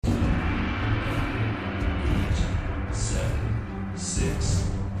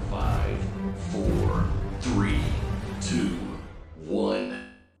4, 3, 2, 1.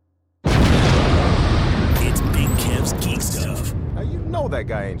 It's Big Kev's Geek Stuff. Now you know that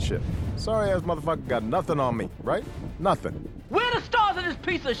guy ain't shit. Sorry ass motherfucker got nothing on me, right? Nothing. Where are the stars of this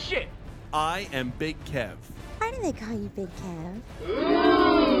piece of shit? I am Big Kev. Why do they call you Big Kev?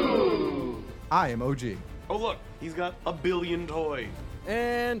 I am OG. Oh look, he's got a billion toys.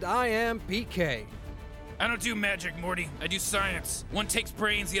 And I am PK. I don't do magic, Morty. I do science. One takes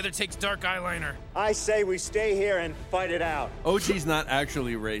brains, the other takes dark eyeliner. I say we stay here and fight it out. OG's not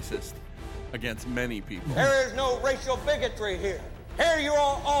actually racist against many people. There is no racial bigotry here. Here you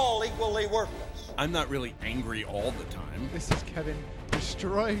are all equally worthless. I'm not really angry all the time. This is Kevin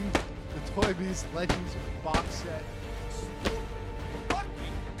destroying the Toy Biz Legends box set.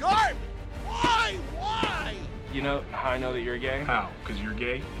 Fucking garbage! Why? You know how I know that you're gay? How? Because you're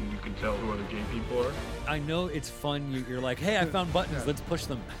gay and you can tell who other gay people are? I know it's fun. You're like, hey, I found buttons. Let's push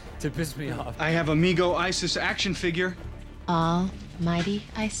them to piss me off. I have Amigo Isis action figure. Almighty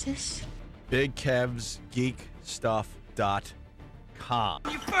Isis? Big Kev's Geek Stuff.com.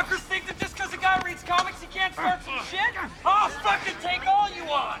 You fuckers think that just because a guy reads comics he can't start some shit? I'll fucking take all you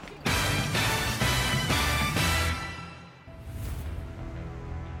want!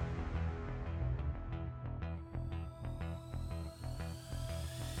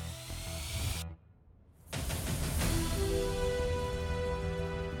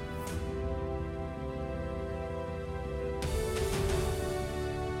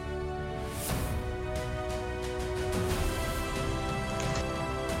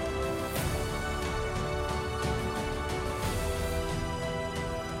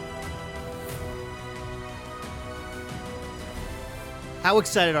 How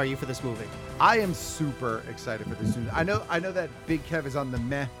excited are you for this movie? I am super excited for this movie. I know that Big Kev is on the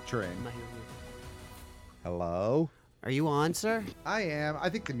meh train. Hello? Are you on, sir? I am. I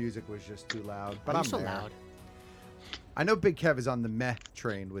think the music was just too loud, but I'm so there. loud. I know Big Kev is on the meh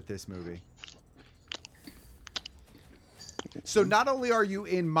train with this movie. So not only are you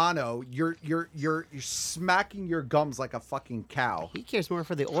in mono, you're smacking your gums like a fucking cow. He cares more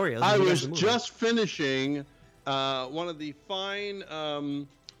for the Oreos. I was just finishing one of the fine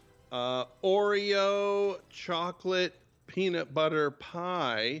Oreo chocolate peanut butter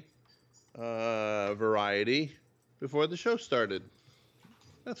pie variety before the show started.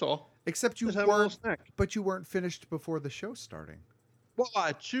 That's all. Except you weren't, but you weren't finished before the show starting. Well,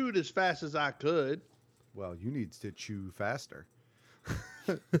 I chewed as fast as I could. Well, you need to chew faster.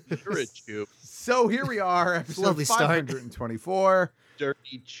 Sure it chew. So here we are, episode 524.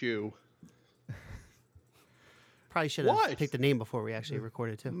 Dirty chew. Probably should have picked the name before we actually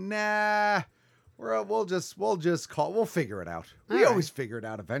recorded too. Nah, we'll figure it out. We always figure it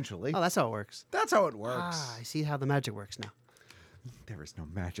out eventually. Oh, that's how it works. That's how it works. Ah, I see how the magic works now. There is no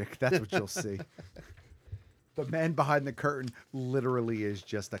magic. That's what you'll see. The man behind the curtain literally is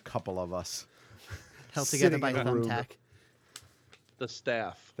just a couple of us. Held together by a thumbtack. The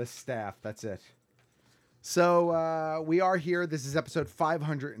staff. The staff, that's it. So we are here. This is episode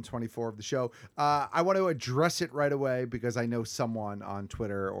 524 of the show. I want to address it right away because I know someone on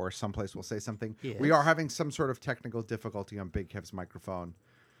Twitter or someplace will say something. Yes. We are having some sort of technical difficulty on Big Kev's microphone.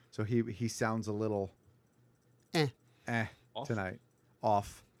 So he sounds a little tonight.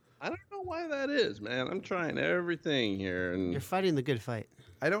 Off. I don't know why that is, man. I'm trying everything here, and you're fighting the good fight.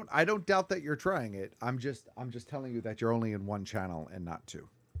 I don't doubt that you're trying it. I'm just telling you that you're only in one channel and not two.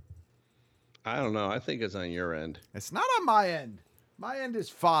 I don't know. I think it's on your end. It's not on my end. My end is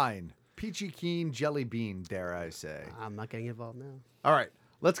fine. Peachy keen jelly bean, dare I say. I'm not getting involved now. All right.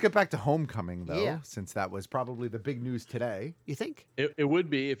 Let's get back to Homecoming, though, Yeah. since that was probably the big news today. You think? It would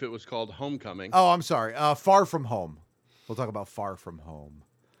be if it was called Homecoming. Oh, I'm sorry. Far From Home. We'll talk about Far From Home.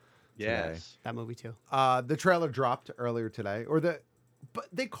 Yes. Today. That movie, too. The trailer dropped earlier today. But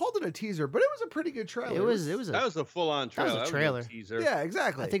they called it a teaser, but it was a pretty good trailer. That was a full-on trailer. That was a trailer. Was a teaser. Yeah,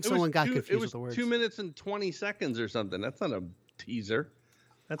 exactly. I think someone got confused with the words. It was 2 minutes and 20 seconds or something. That's not a teaser.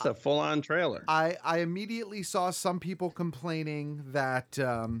 That's a full-on trailer. I immediately saw some people complaining that,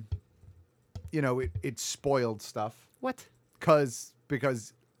 it spoiled stuff. What?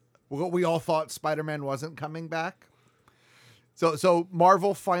 Because we all thought Spider-Man wasn't coming back. So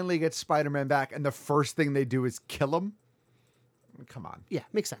Marvel finally gets Spider-Man back, and the first thing they do is kill him. Come on. Yeah,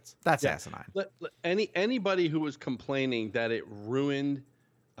 makes sense. That's asinine. Anybody who was complaining that it ruined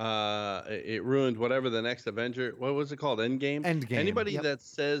whatever the next Avenger, what was it called? Endgame? Endgame. Anybody that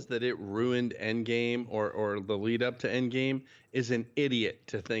says that it ruined Endgame or the lead up to Endgame is an idiot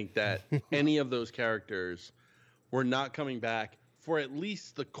to think that any of those characters were not coming back for at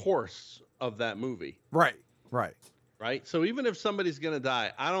least the course of that movie. Right. Right? So even if somebody's going to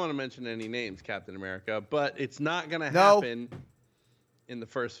die, I don't want to mention any names, Captain America, but it's not going to happen in the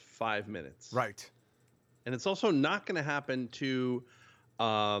first 5 minutes. Right. And it's also not going to happen to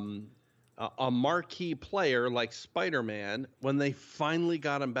a marquee player like Spider-Man when they finally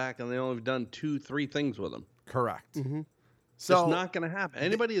got him back and they only have done 2-3 things with him. Correct. Mm-hmm. So it's not going to happen.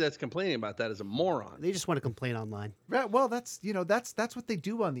 Anybody that's complaining about that is a moron. They just want to complain online. Right, well, that's what they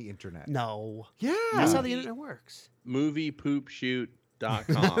do on the internet. No. Yeah. That's how the internet works.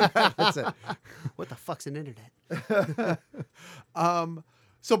 Moviepoopshoot.com. That's it. What the fuck's an internet? But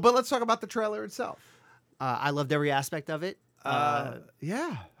let's talk about the trailer itself. I loved every aspect of it.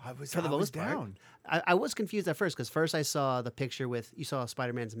 Yeah, I was for the most part. down. I was confused at first because first I saw the picture you saw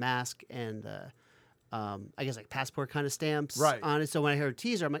Spider-Man's mask and I guess like passport kind of stamps on it. So when I heard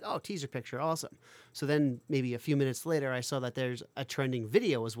teaser, I'm like, oh, teaser picture, awesome. So then maybe a few minutes later, I saw that there's a trending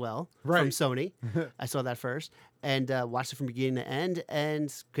video as well from Sony. I saw that first and watched it from beginning to end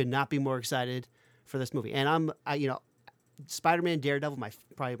and could not be more excited for this movie. And Spider-Man, Daredevil,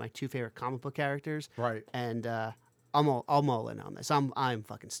 probably my 2 favorite comic book characters. Right. And I'm all in on this. I'm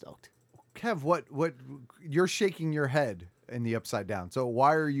fucking stoked. Kev, what you're shaking your head in the upside down. So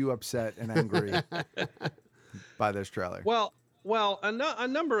why are you upset and angry by this trailer? Well, a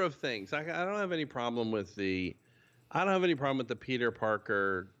number of things. I don't have any problem with the Peter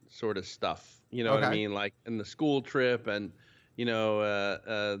Parker sort of stuff. You know what I mean? Like in the school trip and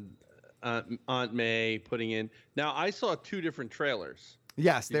Aunt May putting in. Now I saw 2 different trailers.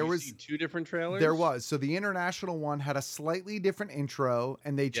 Yes, Did there you was see 2 different trailers. There was. So the international one had a slightly different intro,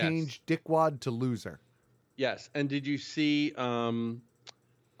 and they changed Dickwad to loser. Yes, and did you see? There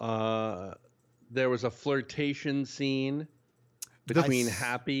was a flirtation scene between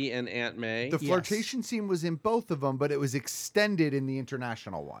Happy and Aunt May. The flirtation scene was in both of them, but it was extended in the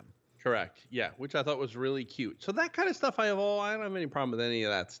international one. Correct. Yeah, which I thought was really cute. So that kind of stuff, I don't have any problem with any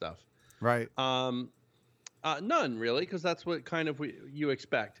of that stuff. Right. None really, because that's what kind of you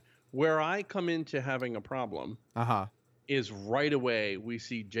expect. Where I come into having a problem is right away we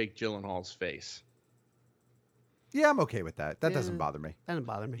see Jake Gyllenhaal's face. Yeah, I'm okay with that. That doesn't bother me. That doesn't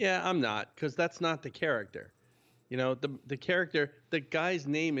bother me. Yeah, I'm not, because that's not the character. You know, the character, the guy's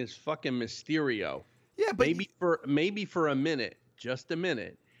name is fucking Mysterio. Yeah, but maybe for a minute, just a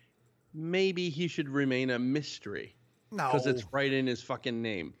minute, maybe he should remain a mystery. No, because it's right in his fucking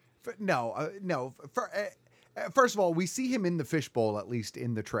name. No. First of all, we see him in the fishbowl, at least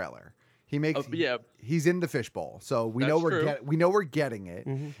in the trailer. He's in the fishbowl, so we know we're getting it,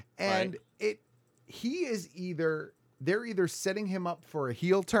 and they're either setting him up for a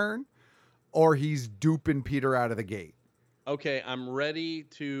heel turn, or he's duping Peter out of the gate. Okay, I'm ready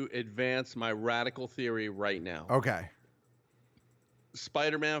to advance my radical theory right now. Okay,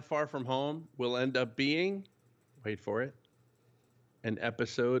 Spider-Man: Far From Home will end up being, wait for it, an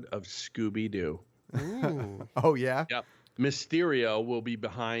episode of Scooby-Doo. Oh, yeah? Yep. Mysterio will be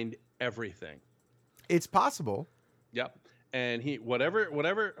behind everything. It's possible. Yep. And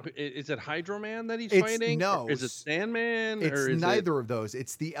whatever, is it Hydro Man that he's fighting? No. Is it Sandman? It's neither of those.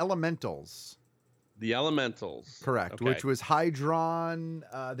 It's the Elementals. The Elementals. Correct. Okay. Which was Hydron.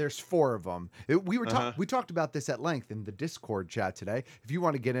 There's 4 of them. We talked about this at length in the Discord chat today. If you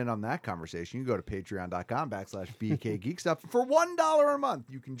want to get in on that conversation, you can go to patreon.com/BKGeekStuff. For $1 a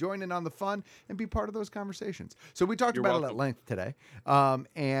month, you can join in on the fun and be part of those conversations. So we talked about it at length today.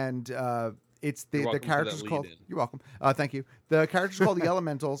 It's the characters called. You're welcome. Thank you. The characters called the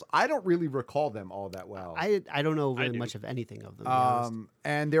Elementals. I don't really recall them all that well. I don't know very much of anything of them.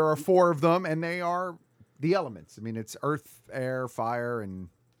 And there are 4 of them, and they are the elements. I mean, it's earth, air, fire, and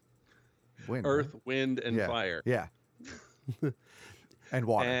wind. Earth, wind, and fire. Yeah. And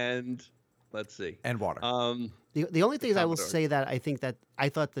water. And let's see. And water. The only things I will say that I think that I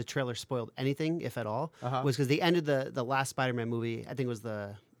thought the trailer spoiled anything, if at all, was because the end of the last Spider-Man movie, I think it was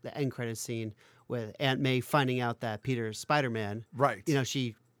the end credits scene with Aunt May finding out that Peter's Spider-Man. Right.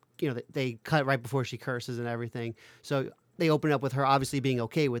 They cut right before she curses and everything. So they open up with her obviously being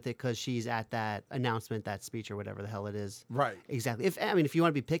okay with it because she's at that announcement, that speech or whatever the hell it is. Right. Exactly. If you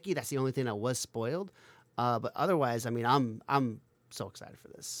want to be picky, that's the only thing that was spoiled. But otherwise, I mean, I'm so excited for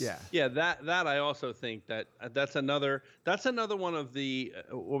this. Yeah. Yeah. That I also think that's another one of the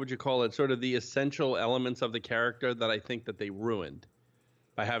what would you call it? Sort of the essential elements of the character that I think that they ruined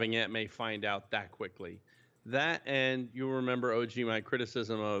by having Aunt May find out that quickly. That, and you'll remember, OG, my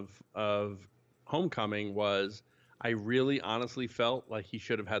criticism of Homecoming was I really honestly felt like he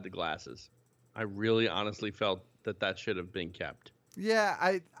should have had the glasses. I really honestly felt that should have been kept.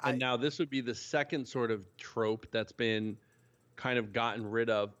 Yeah, and now this would be the second sort of trope that's been kind of gotten rid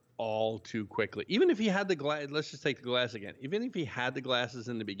of all too quickly. Even if he had the glass, let's just take the glass again. Even if he had the glasses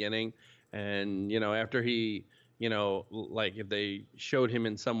in the beginning, and after he, like if they showed him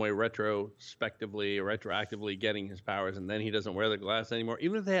in some way retroactively getting his powers, and then he doesn't wear the glass anymore.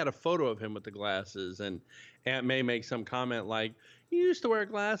 Even if they had a photo of him with the glasses, and Aunt May makes some comment like, "You used to wear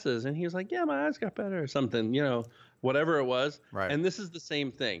glasses," and he was like, "Yeah, my eyes got better," or something, whatever it was. Right. And this is the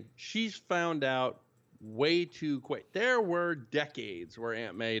same thing. She's found out way too quick. There were decades where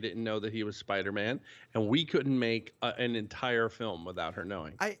Aunt May didn't know that he was Spider-Man, and we couldn't make an entire film without her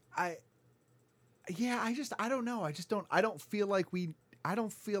knowing. I don't know. I don't feel like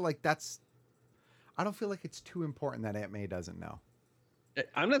it's too important that Aunt May doesn't know.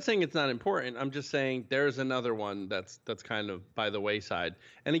 I'm not saying it's not important. I'm just saying there's another one that's kind of by the wayside.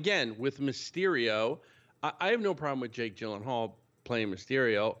 And again, with Mysterio, I have no problem with Jake Gyllenhaal playing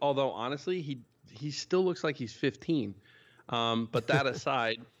Mysterio, although honestly, he still looks like he's 15. But that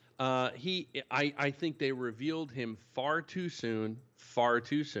aside, I think they revealed him far too soon.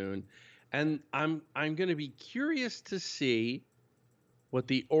 And I'm going to be curious to see what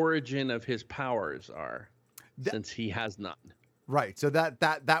the origin of his powers are, since he has none. Right. So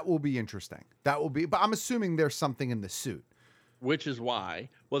that will be interesting. But I'm assuming there's something in the suit. Which is why,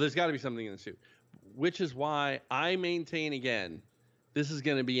 there's got to be something in the suit. Which is why I maintain again, this is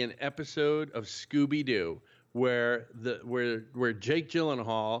going to be an episode of Scooby-Doo where Jake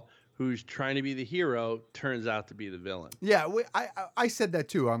Gyllenhaal, who's trying to be the hero, turns out to be the villain. Yeah, I said that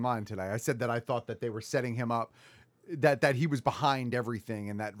too online today. I said that I thought that they were setting him up, that he was behind everything,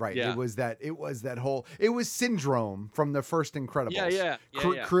 and that it was Syndrome from the first Incredibles. Yeah.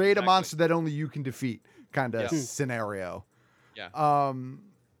 Create a monster that only you can defeat kind of scenario. Yeah.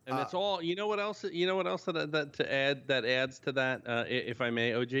 And it's all. You know what else that adds to that? If I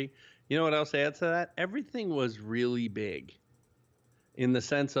may, OG. You know what else adds to that? Everything was really big, in the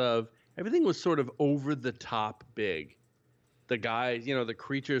sense of everything was sort of over the top big. The guys, the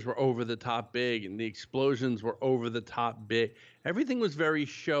creatures were over the top big, and the explosions were over the top big. Everything was very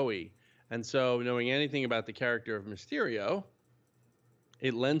showy. And so, knowing anything about the character of Mysterio,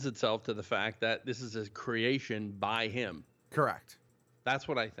 it lends itself to the fact that this is a creation by him. Correct. That's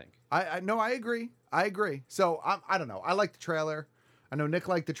what I think. I agree. So I don't know. I like the trailer. I know Nick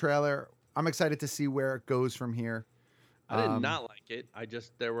liked the trailer. I'm excited to see where it goes from here. I did not like it.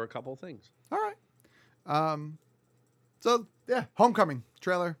 There were a couple of things. All right. So yeah, Homecoming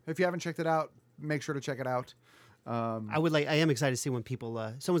trailer. If you haven't checked it out, make sure to check it out. I am excited to see when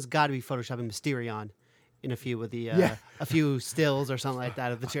people, someone's got to be photoshopping Mysterion in a few of the, a few stills or something like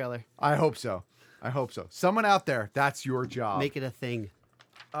that of the trailer. I hope so. Someone out there, that's your job. Make it a thing.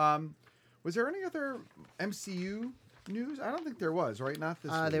 Was there any other MCU news? I don't think there was, right? Not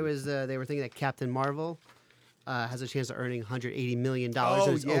this week. There was. They were thinking that Captain Marvel has a chance of earning $180 million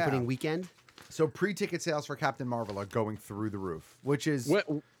in its opening weekend. So pre-ticket sales for Captain Marvel are going through the roof, which is...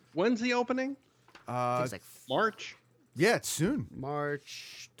 When's the opening? It's like March? Yeah, it's soon.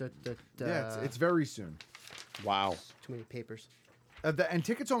 March. Yeah, it's very soon. Wow. Too many papers. And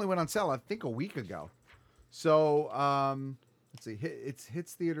tickets only went on sale, I think, a week ago. So, let's see. It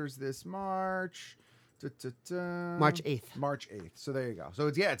hits theaters this March. March 8th. March 8th. So there you go. So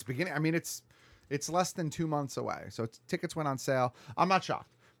it's beginning. I mean, it's less than 2 months away. So tickets went on sale. I'm not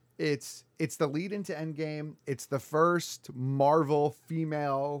shocked. It's the lead into Endgame. It's the first Marvel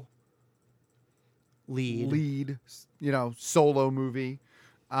female lead, solo movie.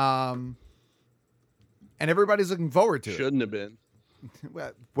 And everybody's looking forward to it. Shouldn't have been.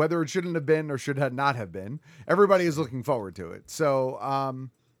 Whether it shouldn't have been or should not have been, everybody is looking forward to it. So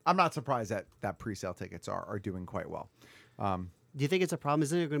I'm not surprised that pre-sale tickets are doing quite well. Do you think it's a problem?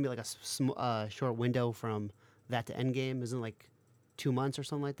 Isn't there going to be like a short window from that to Endgame? Isn't it like 2 months or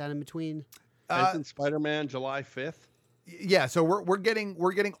something like that in between? Isn't Spider-Man July 5th? Yeah, so we're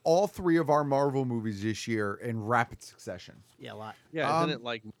getting all three of our Marvel movies this year in rapid succession. Yeah, a lot. Yeah, isn't it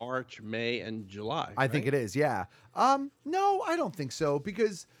like March, May, and July? I think it is. Yeah. No, I don't think so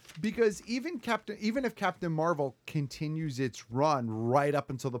because even if Captain Marvel continues its run right up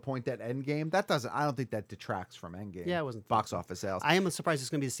until the point that Endgame, I don't think that detracts from Endgame. Yeah, it wasn't box office sales. I am surprised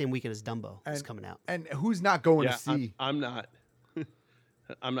it's going to be the same weekend as Dumbo is coming out. And who's not going to see? I'm not.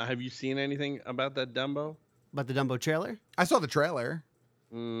 I'm not. Have you seen anything about that Dumbo? About the Dumbo trailer? I saw the trailer.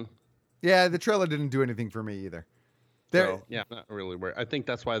 Yeah, the trailer didn't do anything for me either. I'm not really worried. I think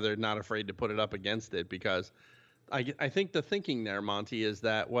that's why they're not afraid to put it up against it, because I think the thinking there, Monty, is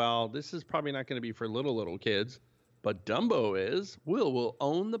that, well, this is probably not going to be for little kids, but Dumbo is. Will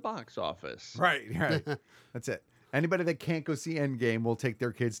own the box office. Right. That's it. Anybody that can't go see Endgame will take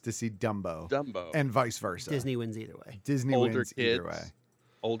their kids to see Dumbo. Dumbo. And vice versa. Disney wins either way. Disney Older wins kids. either way.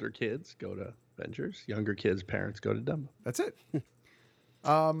 Older kids go to Avengers. Younger kids, parents go to Dumbo. That's it.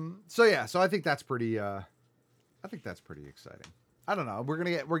 So I think that's pretty exciting. I don't know.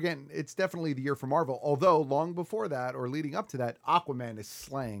 We're getting it's definitely the year for Marvel. Although long before that or leading up to that, Aquaman is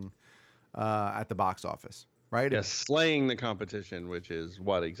slaying at the box office, right? Yes, slaying the competition, which is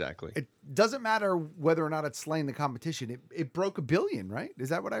what exactly? It doesn't matter whether or not it's slaying the competition. It broke $1 billion, right? Is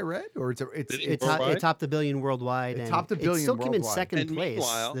that what I read? Or it topped $1 billion worldwide. It topped $1 billion. It still came in worldwide. second place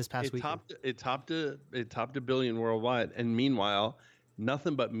this past week. It topped $1 billion worldwide, and meanwhile,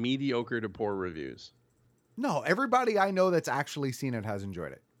 nothing but mediocre to poor reviews. No, everybody I know that's actually seen it has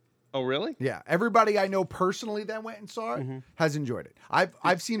enjoyed it. Oh, really? Yeah, everybody I know personally that went and saw it has enjoyed it.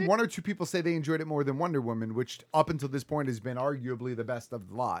 I've seen one or two people say they enjoyed it more than Wonder Woman, which up until this point has been arguably the best of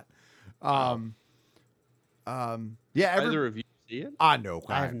the lot. Yeah, either of you see it? No,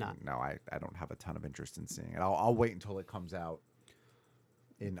 I have not. No, I don't have a ton of interest in seeing it. I'll wait until it comes out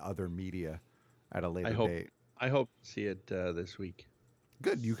in other media at a later date. I hope to see it this week.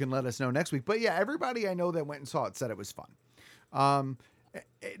 Good. You can let us know next week. But yeah, everybody I know that went and saw it said it was fun.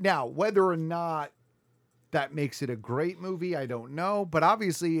 Now, whether or not that makes it a great movie, I don't know. But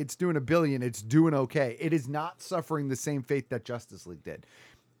obviously, it's doing $1 billion. It's doing okay. It is not suffering the same fate that Justice League did.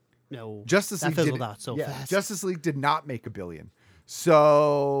 No, Justice League fizzled out so fast. Justice League did not make $1 billion.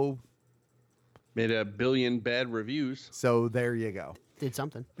 So made $1 billion bad reviews. So there you go. Did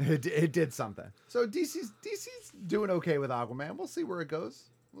something. It did something. So DC's doing okay with Aquaman. We'll see where it goes.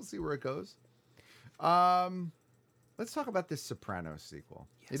 Let's talk about this Sopranos sequel.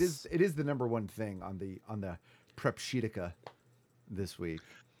 Yes. It is the number one thing on the Prep Sheetica this week.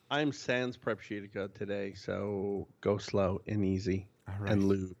 I'm sans Prep Sheetica today, so go slow and easy and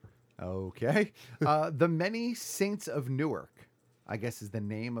lube. Okay. The Many Saints of Newark, I guess, is the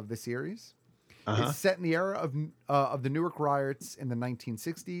name of the series. It's set in the era of the Newark riots in the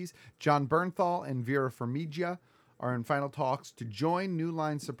 1960s. John Bernthal and Vera Farmiga are in final talks to join New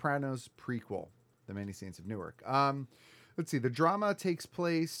Line Sopranos prequel, The Many Saints of Newark. Let's see. The drama takes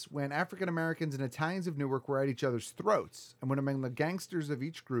place when African Americans and Italians of Newark were at each other's throats, and when among the gangsters of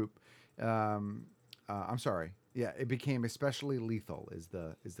each group, it became especially lethal. Is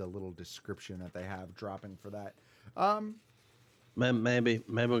the little description that they have dropping for that. Maybe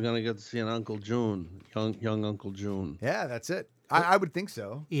we're gonna get to see an Uncle June, young Uncle June. Yeah, that's it. I would think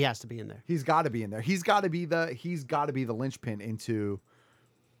so. He has to be in there. He's got to be in there. He's got to be the linchpin into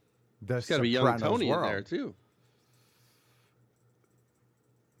the There's got to be young Tony world. In there too.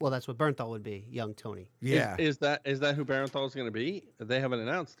 Well, that's what Bernthal would be, young Tony. Yeah. Is that who Bernthal going to be? They haven't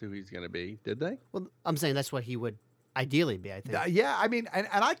announced who he's going to be, did they? Well, I'm saying that's what he would ideally be. I think. Yeah, I mean, and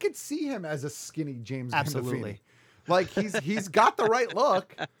I could see him as a skinny James Gandolfini. Like he's got the right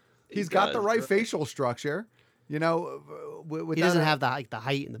look. He's got the right facial structure. You know, he doesn't have the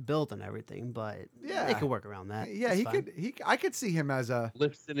height and the build and everything, but they could work around that. Yeah, I could see him as a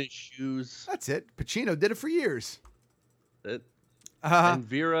lifts in his shoes. That's it. Pacino did it for years. And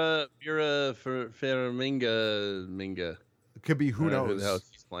Vera Farmiga could be who knows who the hell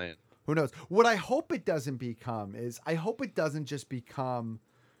she's playing. Who knows? What I hope it doesn't become is just become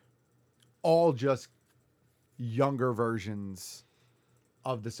all just younger versions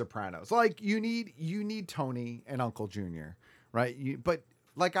of The Sopranos. Like you need Tony and Uncle Junior, right? But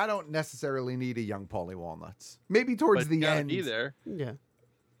like I don't necessarily need a young Paulie Walnuts. Maybe towards the end. Be there. Yeah.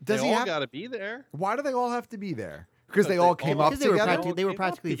 Does they he all got to be there? Why do they all have to be there? Because they all came up together. They were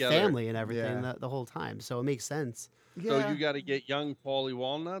practically family and everything the whole time, so it makes sense. Yeah. So you got to get young Paulie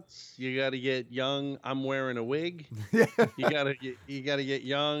Walnuts. You got to get young. I'm wearing a wig. You got to get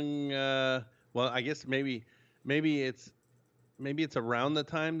young. Well, I guess maybe it's around the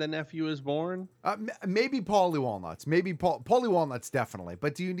time the nephew is born. Maybe Paulie Walnuts. Maybe Paulie Walnuts definitely.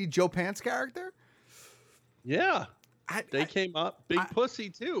 But do you need Joe Pant's character? Yeah. They came up big pussy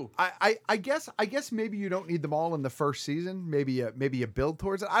too. I guess maybe you don't need them all in the first season. Maybe a build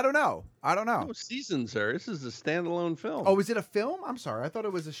towards it. I don't know. No season, sir. This is a standalone film. Oh, is it a film? I'm sorry. I thought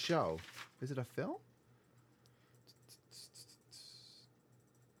it was a show. Is it a film?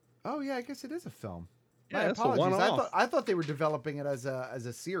 Oh yeah, I guess it is a film. Yeah, my apologies. I thought they were developing it as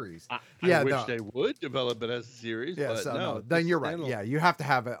a series. I wish they would develop it as a series. Yeah, but so no. Then you're right. Yeah, you have to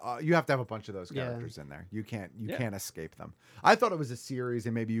have a bunch of those characters in there. You can't escape them. I thought it was a series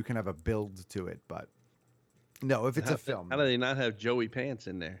and maybe you can have a build to it, but no, if it's a film. How do they not have Joey Pants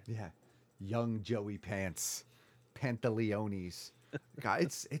in there? Yeah, young Joey Pants, Pantaleones. God,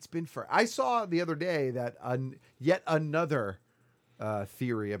 it's been for. I saw the other day that yet another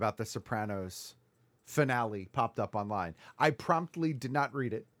theory about The Sopranos finale popped up online. I promptly did not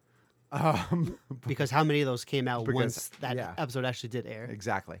read it. Because how many of those came out Because- once that yeah. episode actually did air?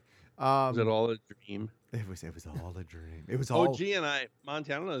 Exactly. Was it all a dream? It was all a dream. It was all OG and I,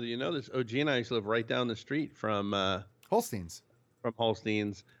 Monty, I don't know if you know this. OG and I used to live right down the street from Holstein's. From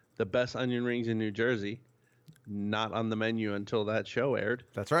Holstein's, the best onion rings in New Jersey. Not on the menu until that show aired.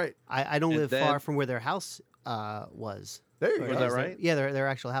 That's right. I don't And live then- far from where their house was. There you Or go. Is that is right? Yeah, their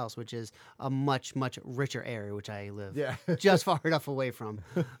actual house, which is a much, much richer area, which I live Yeah. just far enough away from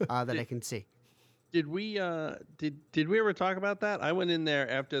that I can see. Did we did we ever talk about that? I went in there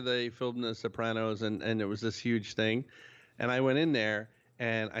after they filmed The Sopranos and it was this huge thing. And I went in there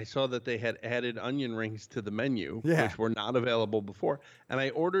and I saw that they had added onion rings to the menu, Yeah. which were not available before. And I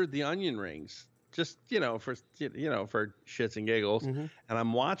ordered the onion rings just, for shits and giggles. Mm-hmm. And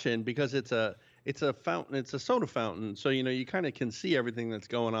I'm watching because it's a fountain, it's a soda fountain. So, you kind of can see everything that's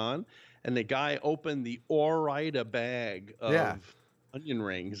going on. And the guy opened the Ore-Ida bag of Yeah. onion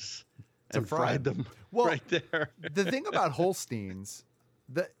rings To and fry fried them. them Well, right there. The thing about Holstein's,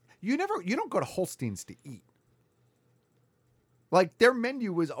 you don't go to Holstein's to eat. Like their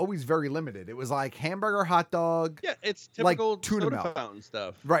menu was always very limited. It was like hamburger, hot dog. Yeah, it's like typical tuna soda milk. fountain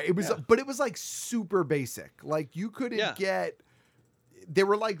stuff. Right. It was, Yeah. but it was like super basic. Like you couldn't Yeah. get. There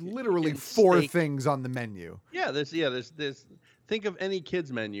were like literally get 4 steak. things on the menu. Yeah, there's think of any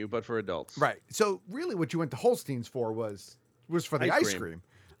kid's menu, but for adults. Right. So really, what you went to Holstein's for was for the Ice ice cream. cream,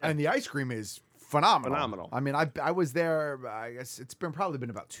 and the ice cream is phenomenal. Phenomenal. I mean, I was there. I guess it's probably been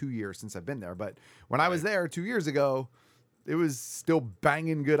about 2 years since I've been there, but when I was there 2 years ago, it was still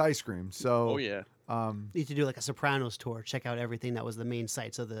banging good ice cream. So Oh yeah. Need to do like a Sopranos tour. Check out everything that was the main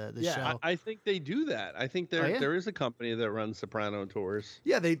sites of the Yeah, show. I think they do that. I think Oh, yeah? there is a company that runs Soprano tours.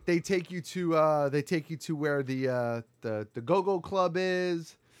 yeah, they take you to where the Go-Go Club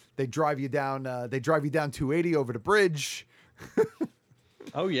is. They drive you down 280 over the bridge.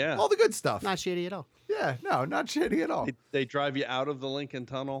 Oh yeah. All the good stuff. Not shady at all. Yeah, no, not shady at all. They drive you out of the Lincoln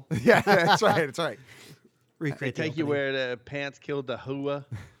Tunnel. Yeah, that's right. That's right. They Recreate the take you opening. where the pants killed the hua.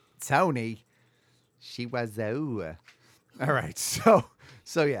 Tony, she was a. All right, so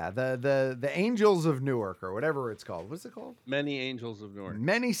yeah, the Angels of Newark or whatever it's called. What's it called? Many Angels of Newark.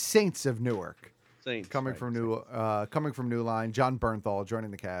 Many Saints of Newark. Saints. Coming right, from Saints. New Line. John Bernthal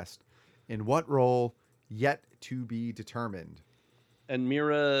joining the cast. In what role? Yet to be determined. And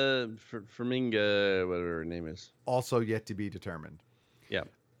Mira Firminga, whatever her name is. Also yet to be determined. Yeah.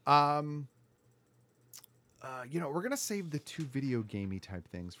 We're gonna save the 2 video gamey type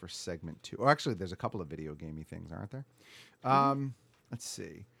things for segment 2. Oh, actually, there's a couple of video gamey things, aren't there? Let's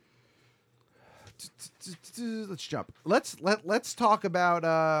see. Let's jump. Let's talk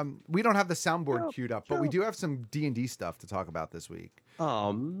about. We don't have the soundboard queued up, but we do have some D&D stuff to talk about this week.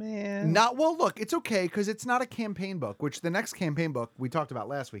 Oh man. Look, it's okay because it's not a campaign book. Which the next campaign book we talked about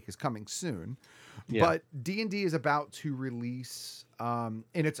last week is coming soon. Yeah. But D&D is about to release in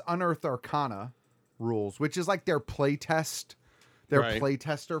its Unearthed Arcana rules, which is like their playtest, Right.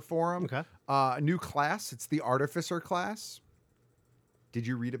 playtester forum. Okay. A new class. It's the Artificer class. Did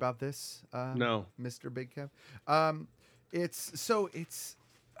you read about this? No. Mr. Big Kev. It's.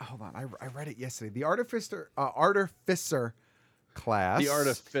 Hold on, I read it yesterday. The Artificer class. The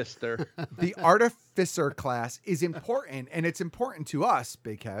Artificer. The Artificer class is important, and it's important to us,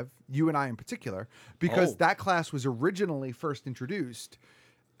 Big Kev, you and I in particular, because that class was originally first introduced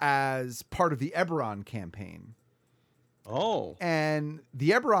as part of the Eberron campaign. Oh. And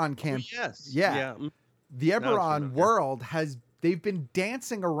the Eberron campaign. Yes. Yeah. The Now it's Eberron familiar. world they've been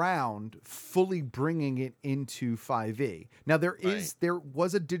dancing around fully bringing it into 5e. Now there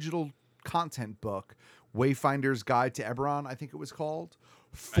was a digital content book, Wayfinder's Guide to Eberron, I think it was called,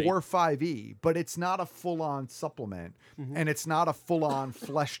 for 5e, but it's not a full-on supplement and it's not a full-on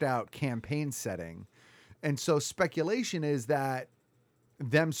fleshed out campaign setting. And so speculation is that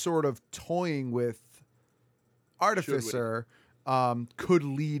them sort of toying with Artificer could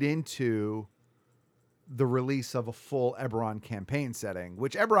lead into the release of a full Eberron campaign setting,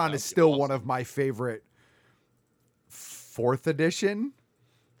 which Eberron is still one of my favorite 4th edition,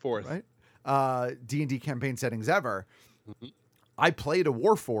 Fourth. right? D&D campaign settings ever. Mm-hmm. I played a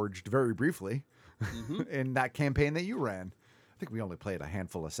Warforged very briefly in that campaign that you ran. I think we only played a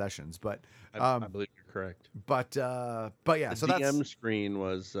handful of sessions, but I believe you're correct. But yeah, The so DM screen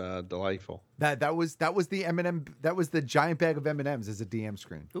was delightful. that was the M&M, that was the giant bag of M&Ms as a DM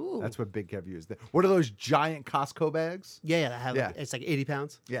screen. Ooh. That's what Big Kev used. What are those giant Costco bags? Yeah, it's like 80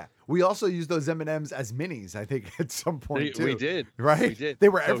 pounds. Yeah. We also used those M&Ms as minis, I think, at some point too. We did. Right? We did. They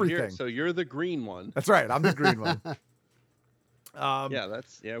were So everything. So you're the green one. That's right. I'm the green one.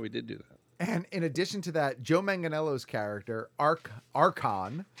 We did do that. And in addition to that, Joe Manganiello's character,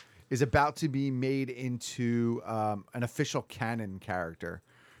 Archon, is about to be made into an official canon character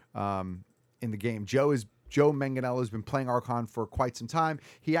in the game. Joe Manganiello has been playing Archon for quite some time.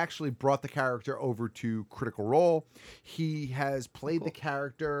 He actually brought the character over to Critical Role. He has played the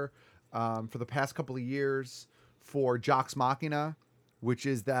character for the past couple of years for Jox Machina, which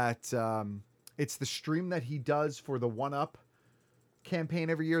is that it's the stream that he does for the 1UP campaign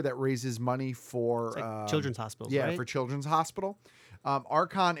every year that raises money for children's hospitals. Yeah, right? for Children's Hospital.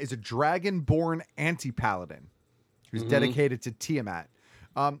 Archon is a dragonborn anti-paladin who's dedicated to Tiamat.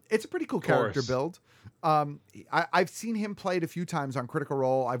 It's a pretty cool character build. I've seen him played a few times on Critical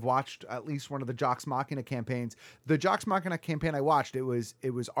Role. I've watched at least one of the Jox Machina campaigns. The Jox Machina campaign I watched, it was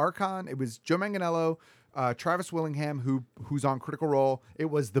Archon, it was Joe Manganiello, Travis Willingham, who's on Critical Role. It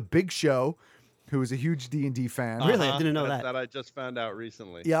was The Big Show, who is a huge D&D fan. Really? I didn't know that. That I just found out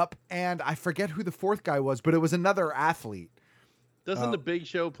recently. Yep. And I forget who the fourth guy was, but it was another athlete. Doesn't the Big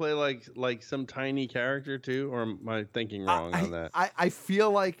Show play like some tiny character too, or am I thinking wrong on that? I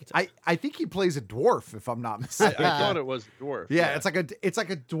feel like I think he plays a dwarf, if I'm not mistaken. I thought it was a dwarf. Yeah, it's like a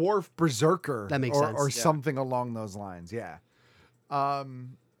dwarf berserker. That makes sense. Or something along those lines. Yeah.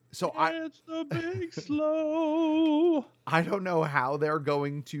 So it's the Big Slow. I don't know how they're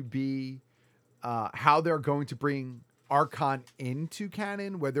going to bring Archon into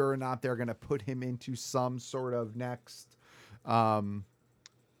canon, whether or not they're going to put him into some sort of next. Well,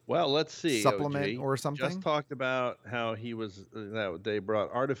 let's see. Supplement OG. or something. Just talked about how he was. That they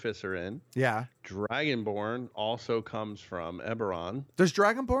brought Artificer in. Yeah. Dragonborn also comes from Eberron. Does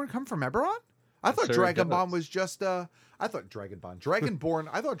Dragonborn come from Eberron? I thought Dragonborn was just Dragonborn. I thought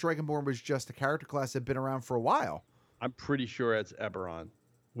Dragonborn was just a character class that had been around for a while. I'm pretty sure it's Eberron.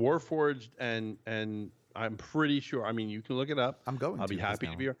 Warforged and I'm pretty sure. I mean, you can look it up. I'll be happy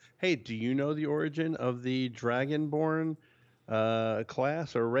to be. Hey, do you know the origin of the Dragonborn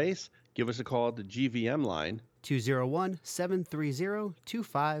class or race? Give us a call at the GVM line.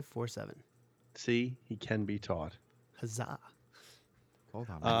 201-730-2547. See, he can be taught. Huzzah. Hold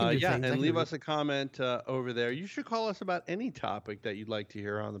on. And leave us a comment over there. You should call us about any topic that you'd like to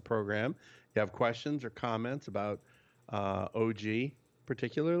hear on the program. You have questions or comments about OG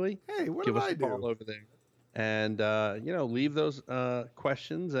particularly. Hey, what give did us I a call do? over there. And, leave those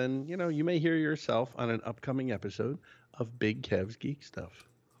questions. And, you may hear yourself on an upcoming episode of Big Kev's Geek Stuff.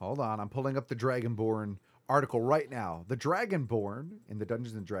 Hold on. I'm pulling up the Dragonborn article right now. The Dragonborn in the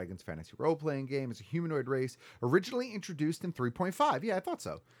Dungeons & Dragons fantasy role-playing game is a humanoid race originally introduced in 3.5. Yeah, I thought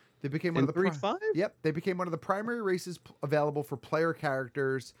so. They became one of the 3.5? Yep, they became one of the primary races available for player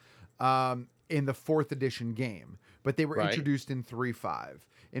characters in the 4th edition game, but they were introduced in 3.5.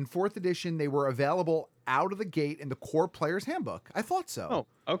 In 4th edition, they were available out of the gate in the core player's handbook. I thought so. Oh,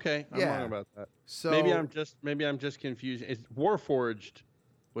 okay. I'm wrong about that. So maybe I'm just confused. It's Warforged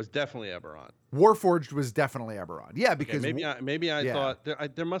was definitely Eberron. Warforged was definitely Eberron. Yeah, because maybe I thought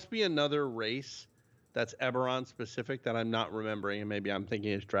there must be another race that's Eberron specific that I'm not remembering, and maybe I'm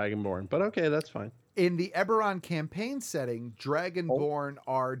thinking it's Dragonborn. But okay, that's fine. In the Eberron campaign setting, Dragonborn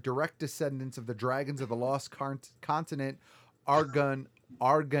are direct descendants of the dragons of the Lost Continent, Arganessen.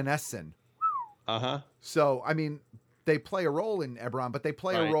 So, I mean, they play a role in Eberron, but they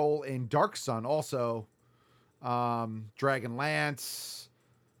play a role in Dark Sun also. Dragonlance.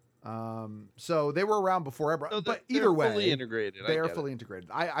 So they were around before Eberron. So but either way, fully integrated. They are fully integrated.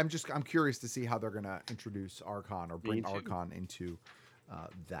 I'm curious to see how they're going to introduce Archon or bring Archon into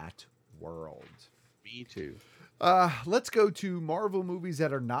that world. Me too. Let's go to Marvel movies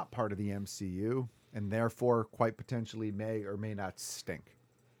that are not part of the MCU and therefore quite potentially may or may not stink.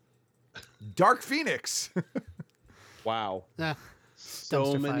 Dark Phoenix. Wow.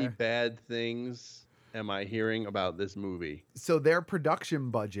 So many bad things am I hearing about this movie? So their production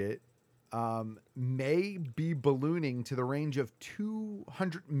budget may be ballooning to the range of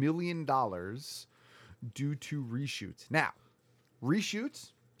 $200 million due to reshoots. Now,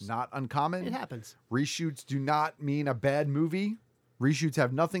 reshoots, not uncommon. It happens. Reshoots do not mean a bad movie. Reshoots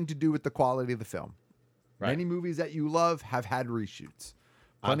have nothing to do with the quality of the film. Many movies that you love have had reshoots.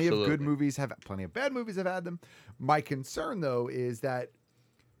 Plenty of good movies have, plenty of bad movies have had them. My concern, though, is that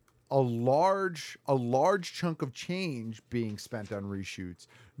a large chunk of change being spent on reshoots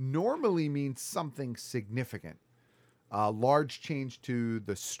normally means something significant. A large change to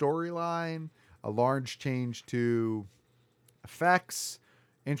the storyline, a large change to effects,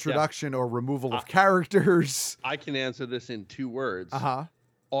 introduction or removal of characters. I can answer this in 2 words.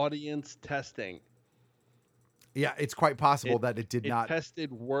 Audience testing. Yeah, it's quite possible that it did not. It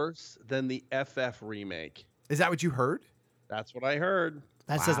tested worse than the FF remake. Is that what you heard? That's what I heard.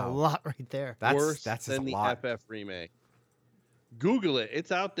 That says a lot right there. Worse than the FF remake. Google it.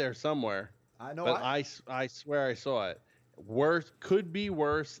 It's out there somewhere. I know. But I swear I saw it. Could be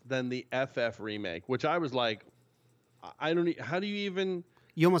worse than the FF remake, which I was like, I don't. How do you even?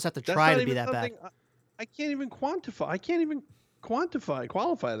 You almost have to try to be that bad. I can't even quantify. I can't even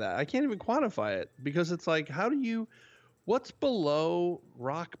qualify that. I can't even quantify it because it's like, how do you? What's below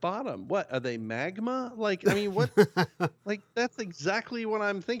rock bottom? What are they, magma? Like, I mean, what? Like, that's exactly what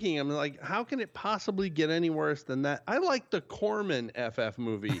I'm thinking. I'm like, how can it possibly get any worse than that? I like the Corman FF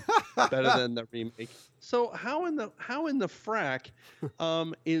movie better than the remake. So how in the frack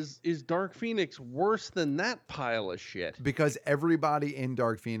is Dark Phoenix worse than that pile of shit? Because everybody in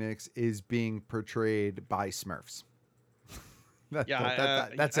Dark Phoenix is being portrayed by Smurfs.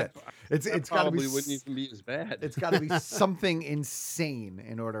 That's it. It's got to be. Wouldn't even be as bad. It's got to be something insane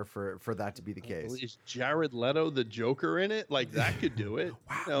in order for that to be the case. Is Jared Leto the Joker in it? Like that could do it.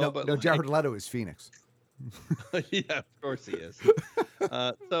 Wow. No, Jared Leto is Phoenix. Yeah, of course he is.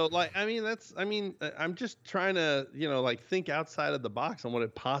 So like, I'm just trying to, like think outside of the box on what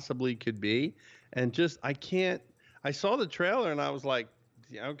it possibly could be, and just I can't. I saw the trailer and I was like,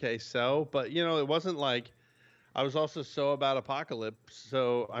 yeah, okay, so, but it wasn't like. I was also so about Apocalypse,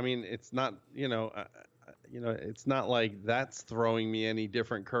 so I mean, it's not, it's not like that's throwing me any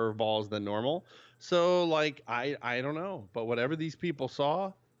different curveballs than normal. So like, I don't know, but whatever these people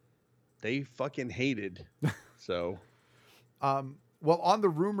saw, they fucking hated. So, well, on the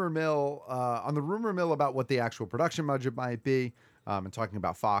rumor mill about what the actual production budget might be, and talking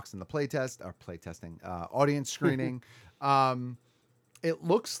about Fox and the playtesting, audience screening, it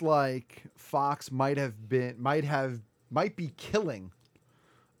looks like Fox might be killing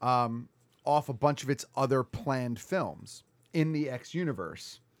off a bunch of its other planned films in the X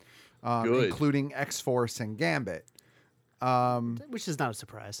universe, including X-Force and Gambit. Which is not a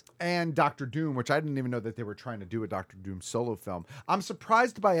surprise. And Doctor Doom, which I didn't even know that they were trying to do a Doctor Doom solo film. I'm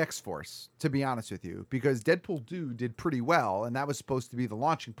surprised by X-Force, to be honest with you, because Deadpool 2 did pretty well, and that was supposed to be the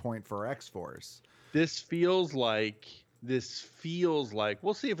launching point for X-Force. This feels like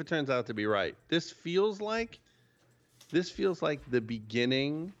we'll see if it turns out to be right. This feels like the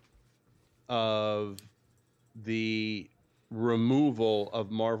beginning of the removal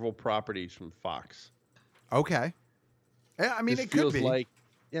of Marvel properties from Fox. Okay. Yeah, I mean, it could be.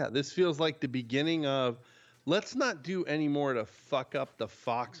 This feels like the beginning of, let's not do any more to fuck up the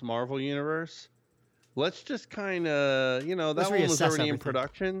Fox Marvel universe. Let's just kind of, that one was already in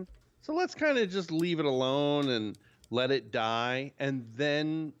production. So let's kind of just leave it alone and let it die, and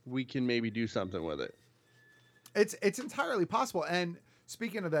then we can maybe do something with it. It's entirely possible. And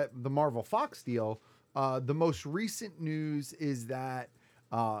speaking of the Marvel Fox deal, the most recent news is that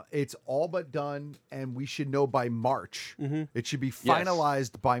it's all but done, and we should know by March. Mm-hmm. It should be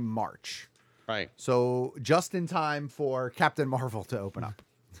finalized by March. Right. So just in time for Captain Marvel to open up.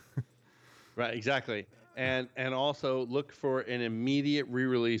 Right, exactly. And also look for an immediate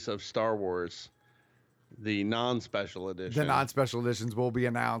re-release of Star Wars. The non-special edition. The non-special editions will be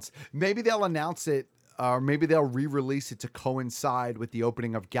announced. Maybe they'll announce it, or maybe they'll re-release it to coincide with the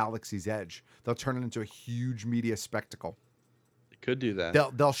opening of Galaxy's Edge. They'll turn it into a huge media spectacle. They could do that.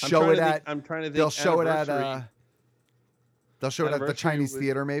 They'll show it at. I'm trying to think. They'll show it at. They'll show it at the Chinese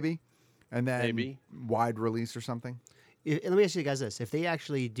theater, maybe, and then wide release or something. Let me ask you guys this: if they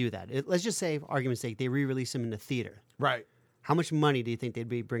actually do that, let's just say, for argument's sake, they re-release them in the theater. Right. How much money do you think they'd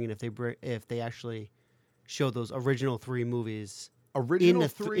be bringing if they actually show those original 3 movies in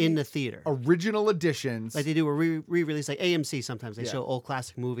the theater? Original editions. Like they do a re-release, like AMC sometimes. They show old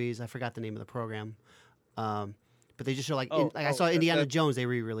classic movies. I forgot the name of the program. But they just show I saw Indiana Jones, they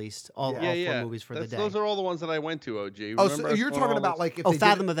re-released all 4 movies for the day. Those are all the ones that I went to, OG. So you're talking about like if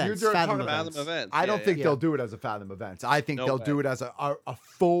Fathom Events. Fathom Events. I don't think they'll do it as a Fathom Events. I think they'll do it as a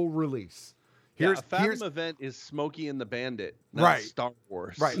full release. Fathom Event is Smokey and the Bandit, not Star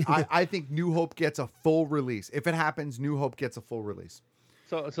Wars. Right. I think New Hope gets a full release. If it happens, New Hope gets a full release.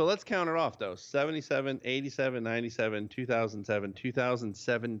 So let's count it off, though. 77, 87, 97, 2007,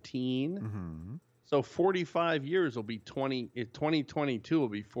 2017. Mm-hmm. So 45 years will be 2022 will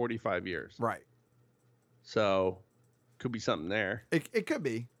be 45 years. Right. So could be something there. It could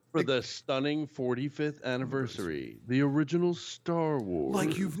be. For the stunning 45th anniversary, the original Star Wars.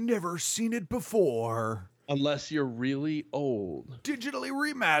 Like you've never seen it before. Unless you're really old. Digitally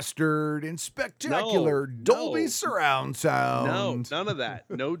remastered in spectacular Dolby surround sound. No, none of that.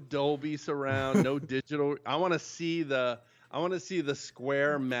 No Dolby surround, no digital. I want to see the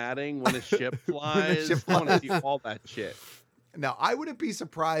square matting when a ship flies. I want to see all that shit. Now, I wouldn't be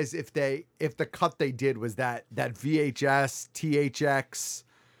surprised if the cut they did was that VHS, THX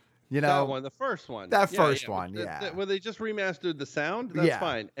You know, that one, the first one. That first one, Where they just remastered the sound. That's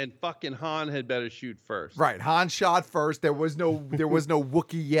fine. And fucking Han had better shoot first. Right, Han shot first. There was no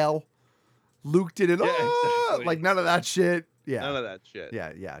Wookiee yell. Luke did it. Exactly. Like none of that shit. Yeah, none of that shit.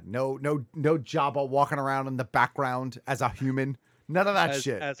 Yeah. No Jabba walking around in the background as a human. None of that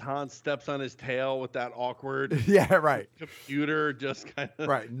shit. As Han steps on his tail with that awkward computer, just kind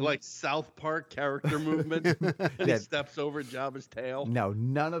of like South Park character movement. And he steps over Jabba's tail. No,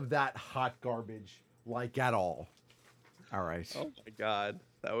 none of that hot garbage, like at all. All right. Oh my God,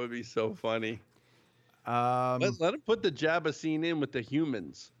 that would be so funny. Let him put the Jabba scene in with the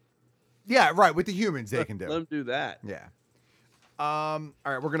humans. Yeah, right. With the humans, they can do. Let him do that. Yeah. All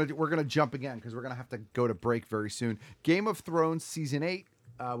right, we're gonna jump again because we're gonna have to go to break very soon. Game of Thrones season 8.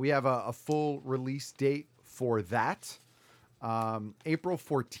 We have a full release date for that. April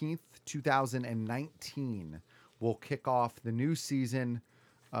 14th, 2019 will kick off the new season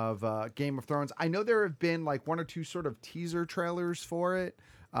of Game of Thrones. I know there have been like 1 or 2 sort of teaser trailers for it.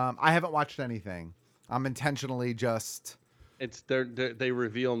 I haven't watched anything. I'm intentionally just. They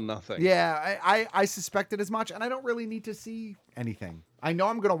reveal nothing. Yeah, I suspected as much, and I don't really need to see anything. I know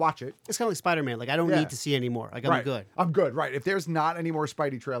I'm going to watch it. It's kind of like Spider-Man. Like, I don't need to see any more. Like, I'm good. I'm good, right. If there's not any more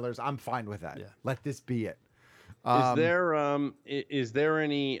Spidey trailers, I'm fine with that. Yeah. Let this be it. Is there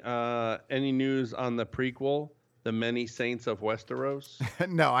any news on the prequel, The Many Saints of Westeros?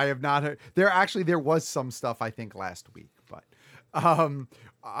 No, I have not heard. There was some stuff, I think, last week, but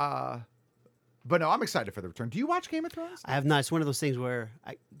no, I'm excited for the return. Do you watch Game of Thrones? I have not. It's one of those things where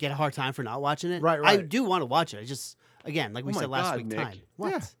I get a hard time for not watching it. Right. I do want to watch it. I just, again, like we said last week, Nick. time.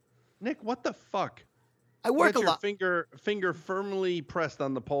 What? Yeah. Nick, what the fuck? I work a lot. Finger firmly pressed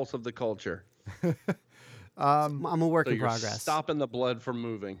on the pulse of the culture. I'm a work in you're progress. Stopping the blood from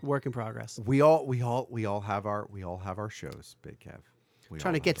moving. Work in progress. We all have our shows, Big Kev.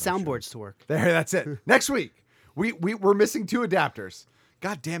 Trying to get soundboards to work. There, that's it. Next week, we're missing 2 adapters.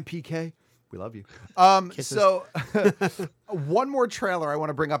 Goddamn PK. We love you. So one more trailer I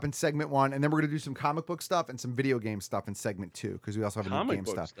want to bring up in segment 1, and then we're going to do some comic book stuff and some video game stuff in segment 2 because we also have a new game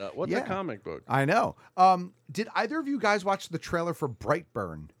stuff. What's a comic book? I know. Did either of you guys watch the trailer for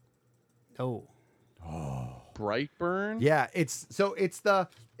Brightburn? Oh. Brightburn? Yeah, it's the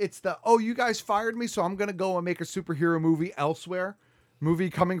you guys fired me, so I'm going to go and make a superhero movie elsewhere. Movie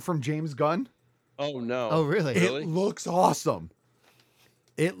coming from James Gunn. Oh no. Oh really? It looks awesome.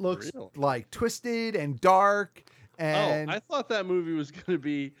 It looks like twisted and dark. And I thought that movie was going to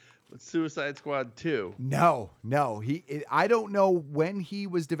be Suicide Squad 2. No. I don't know when he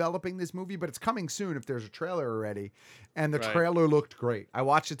was developing this movie, but it's coming soon if there's a trailer already. And the trailer looked great. I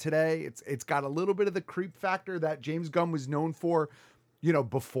watched it today. It's got a little bit of the creep factor that James Gunn was known for,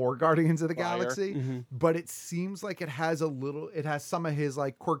 before Guardians of the Galaxy. Mm-hmm. But it seems like it has some of his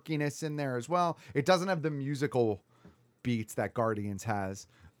like quirkiness in there as well. It doesn't have the musical beats that Guardians has.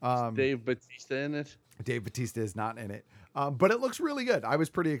 Dave Bautista in it? Dave Bautista is not in it. But it looks really good. I was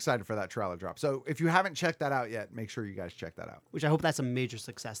pretty excited for that trailer drop. So if you haven't checked that out yet, make sure you guys check that out. Which I hope that's a major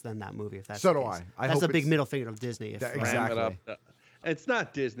success then, that movie. If that's so the do case. I. That's a big middle finger of Disney. Exactly. It's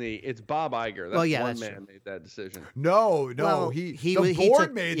not Disney. It's Bob Iger. One man made that decision. No. Well, the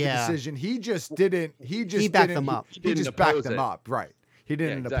board made the decision. He just didn't. He backed them up. He just backed them up. Right. He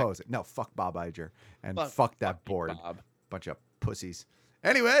didn't oppose it. No, fuck Bob Iger and fuck that board. Bunch of pussies.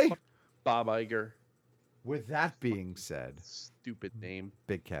 Anyway, Bob Iger. With that being said, stupid name.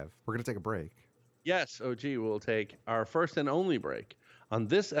 Big Kev, we're gonna take a break. Yes, OG, we'll take our first and only break on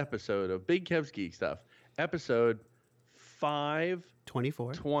this episode of Big Kev's Geek Stuff, episode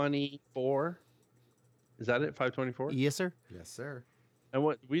 524. Is that it? 524? Yes, sir. Yes, sir. And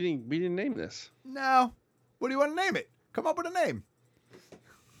what we didn't name this. No. What do you want to name it? Come up with a name.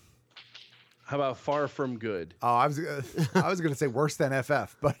 How about Far From Good? Oh, I was gonna say worse than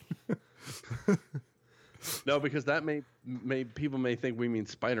FF, but no, because that people may think we mean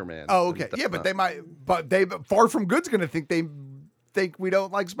Spider-Man. Oh, okay. Yeah, but they might. But Far From Good's gonna think we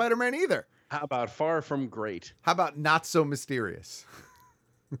don't like Spider-Man either. How about Far From Great? How about Not So Mysterious?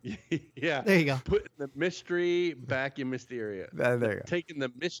 Yeah. There you go. Putting the mystery back in Mysterio. There you go. Taking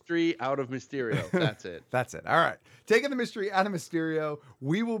the mystery out of Mysterio. That's it. That's it. All right. Taking the mystery out of Mysterio.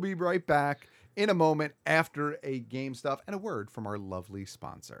 We will be right back in a moment after a game stuff and a word from our lovely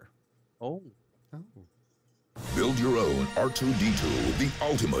sponsor. Oh. Build your own R2-D2, the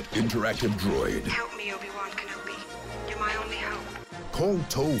ultimate interactive droid. Help me, Obi-Wan Kenobi. You're my only hope. Call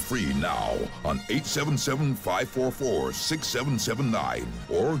toll-free now on 877-544-6779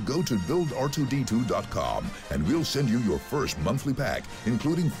 or go to buildr2d2.com and we'll send you your first monthly pack,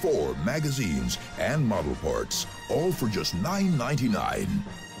 including 4 magazines and model parts, all for just $9.99.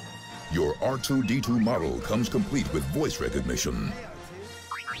 Your R2-D2 model comes complete with voice recognition,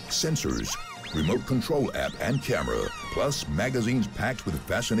 sensors, remote control app and camera, plus magazines packed with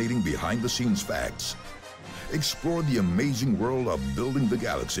fascinating behind-the-scenes facts. Explore the amazing world of building the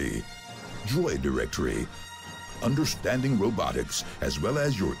galaxy, Droid Directory, understanding robotics, as well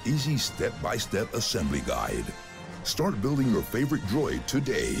as your easy step-by-step assembly guide. Start building your favorite droid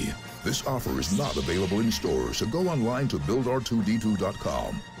today. This offer is not available in stores, so go online to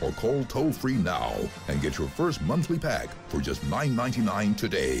buildr2d2.com or call toll-free now and get your first monthly pack for just $9.99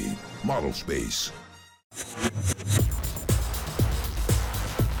 today. Model Space.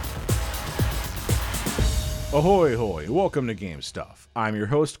 Ahoy hoy, welcome to Game Stuff. I'm your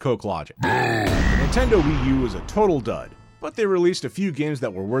host, Coke Logic. The Nintendo Wii U was a total dud, but they released a few games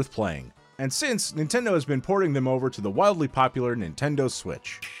that were worth playing. And since, Nintendo has been porting them over to the wildly popular Nintendo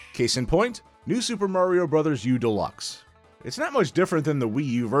Switch. Case in point, New Super Mario Bros. U Deluxe. It's not much different than the Wii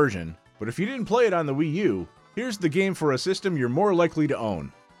U version, but if you didn't play it on the Wii U, here's the game for a system you're more likely to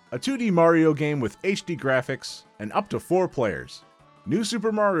own. A 2D Mario game with HD graphics and up to 4 players. New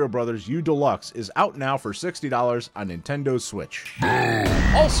Super Mario Bros. U Deluxe is out now for $60 on Nintendo Switch.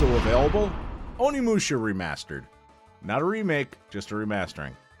 Also available, Onimusha Remastered. Not a remake, just a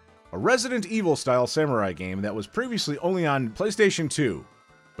remastering. A Resident Evil-style samurai game that was previously only on PlayStation 2,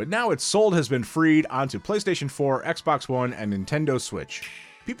 but now its soul has been freed onto PlayStation 4, Xbox One, and Nintendo Switch.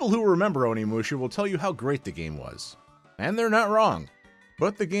 People who remember Onimusha will tell you how great the game was. And they're not wrong.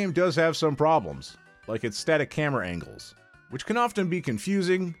 But the game does have some problems, like its static camera angles, which can often be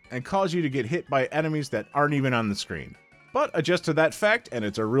confusing and cause you to get hit by enemies that aren't even on the screen. But adjust to that fact and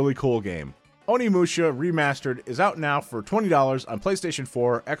it's a really cool game. Onimusha Remastered is out now for $20 on PlayStation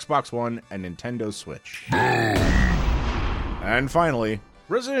 4, Xbox One, and Nintendo Switch. And finally,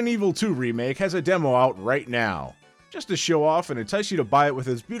 Resident Evil 2 Remake has a demo out right now, just to show off and entice you to buy it with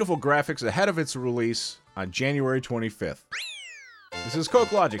its beautiful graphics ahead of its release on January 25th. This is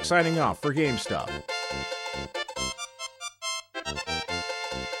Coke Logic signing off for Game Stuff.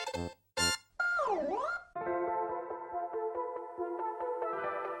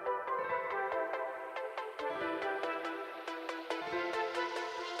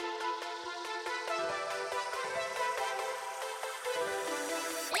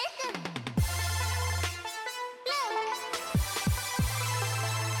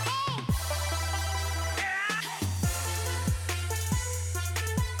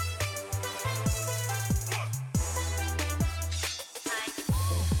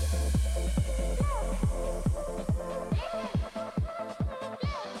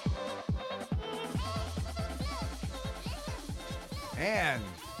 And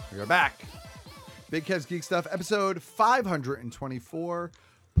we're back. Big Kev's Geek Stuff, episode 524.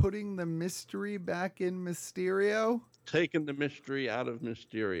 Putting the mystery back in Mysterio. Taking the mystery out of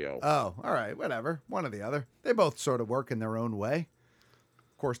Mysterio. Oh, all right, whatever. One or the other. They both sort of work in their own way.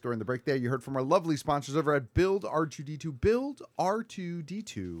 Of course, during the break there, you heard from our lovely sponsors over at Build R2D2.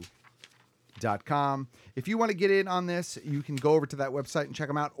 BuildR2D2.com. If you want to get in on this, you can go over to that website and check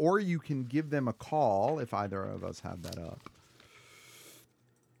them out, or you can give them a call if either of us have that up.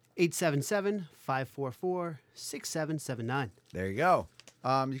 877-544-6779. There you go. You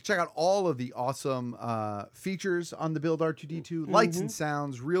can check out all of the awesome features on the Build R2D2. Lights and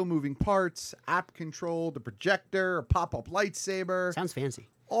sounds, real moving parts, app control, the projector, a pop-up lightsaber. Sounds fancy.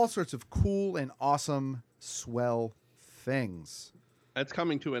 All sorts of cool and awesome, swell things. That's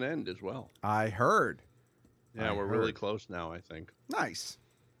coming to an end as well. I heard. Yeah, we're really close now, I think. Nice.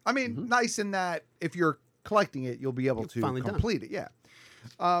 I mean, nice in that if you're collecting it, you'll be able to complete it. Yeah.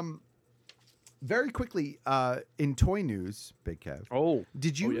 Very quickly, in toy news, Big Kev.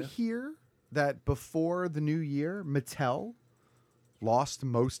 Did you hear that before the new year, Mattel lost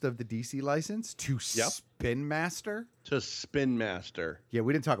most of the DC license to Spin Master? To Spin Master. Yeah,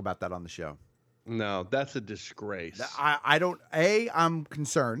 we didn't talk about that on the show. No, that's a disgrace. I'm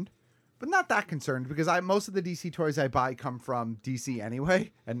concerned, but not that concerned because most of the DC toys I buy come from DC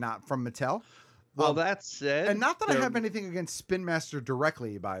anyway and not from Mattel. Well, that said... And not that I have anything against Spin Master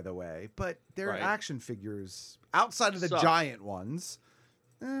directly, by the way, but their action figures, outside of the giant ones,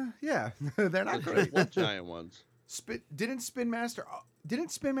 they're not great. What giant ones? Didn't Spin Master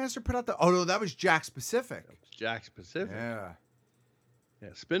put out the... Oh, no, that was Jakks Pacific. Jakks Pacific. Yeah. Yeah,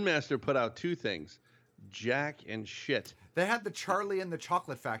 Spin Master put out two things, Jack and shit. They had the Charlie and the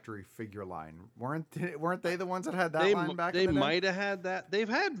Chocolate Factory figure line. Weren't they the ones that had that line back in the day? They might have had that. They've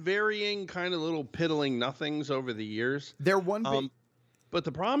had varying kind of little piddling nothings over the years. They're one big... But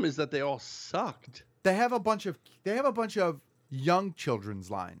the problem is that they all sucked. They have a bunch of young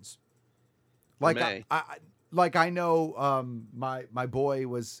children's lines. Like I know my boy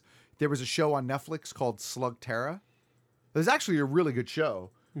was there was a show on Netflix called Slugterra. It was actually a really good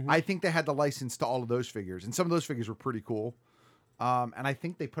show. I think they had the license to all of those figures, and some of those figures were pretty cool. And I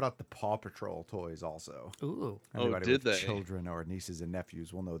think they put out the Paw Patrol toys also. Ooh. Anybody did with they? children or nieces and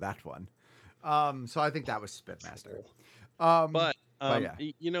nephews will know that one. So I think that was Spin Master. But yeah.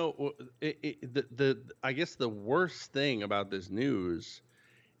 you know, I guess the worst thing about this news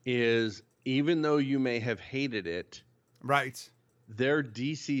is, even though you may have hated it, right? Their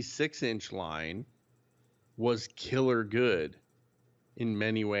DC 6-inch line was killer good in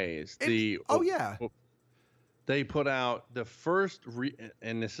many ways. They put out the first,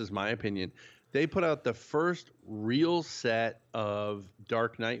 and this is my opinion, they put out the first real set of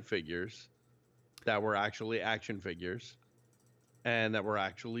Dark Knight figures that were actually action figures and that were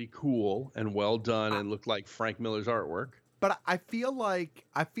actually cool and well done and looked like Frank Miller's artwork. But I feel like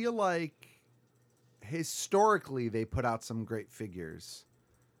historically they put out some great figures,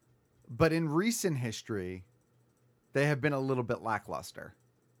 but in recent history they have been a little bit lackluster.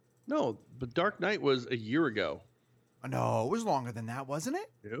 No, but Dark Knight was a year ago. No, it was longer than that, wasn't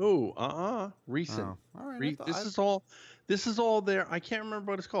it? No, recent. Oh, all right. This is all there. I can't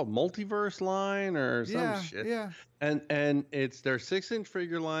remember what it's called, multiverse line or some shit. Yeah. And it's their 6-inch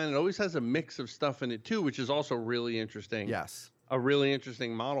figure line. It always has a mix of stuff in it too, which is also really interesting. Yes. A really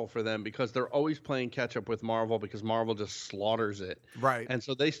interesting model for them, because they're always playing catch up with Marvel, because Marvel just slaughters it. Right. And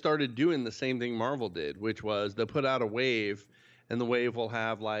so they started doing the same thing Marvel did, which was they put out a wave, and the wave will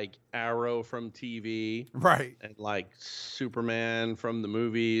have like Arrow from TV, right, and like Superman from the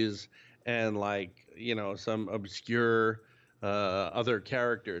movies, and like, you know, some obscure other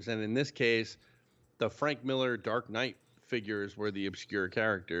characters. And in this case, the Frank Miller Dark Knight figures were the obscure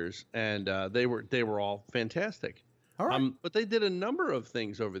characters, and they were all fantastic. All right. But they did a number of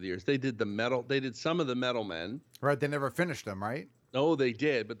things over the years. They did some of the Metal Men. Right. They never finished them, right? No, they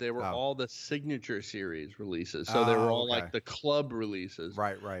did, but they were all the Signature Series releases. So they were all like the club releases.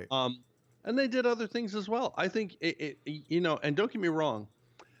 Right. And they did other things as well. I think you know, and don't get me wrong,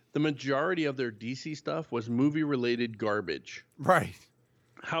 the majority of their DC stuff was movie-related garbage. Right.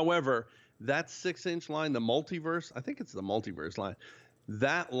 However, that 6-inch line, the multiverse, I think it's the multiverse line,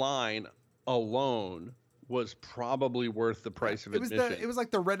 that line alone was probably worth the price of admission. It was like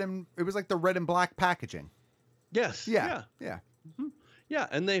the red and black packaging. Yes. Yeah. Mm-hmm. Yeah,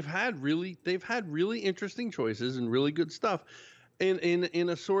 and they've had really interesting choices and really good stuff in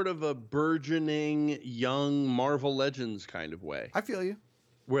a sort of a burgeoning young Marvel Legends kind of way. I feel you.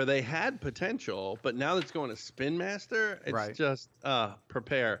 Where they had potential, but now that it's going to Spin Master, it's just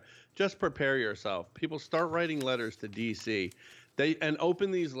prepare yourself. People start writing letters to DC. And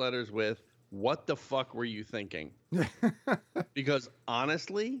open these letters with, what the fuck were you thinking? Because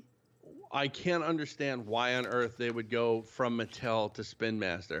honestly, I can't understand why on earth they would go from Mattel to Spin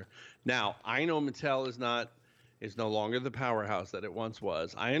Master. Now, I know Mattel is no longer the powerhouse that it once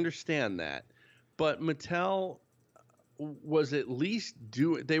was. I understand that. But Mattel was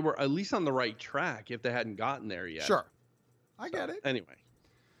they were at least on the right track if they hadn't gotten there yet. Sure. I get it. Anyway.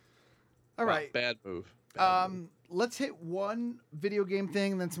 All right. Bad move. Let's hit one video game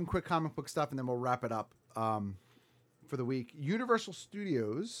thing, and then some quick comic book stuff, and then we'll wrap it up for the week. Universal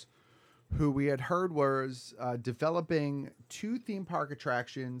Studios, who we had heard was developing 2 theme park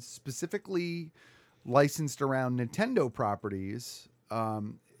attractions specifically licensed around Nintendo properties.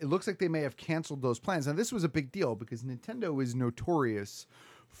 It looks like they may have canceled those plans. Now, this was a big deal because Nintendo is notorious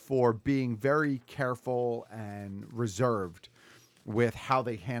for being very careful and reserved with how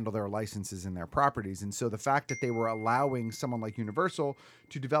they handle their licenses and their properties. And so the fact that they were allowing someone like Universal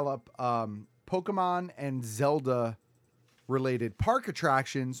to develop Pokemon and Zelda related park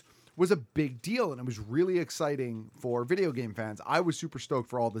attractions was a big deal. And it was really exciting for video game fans. I was super stoked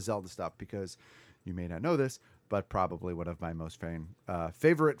for all the Zelda stuff because you may not know this, but probably one of my most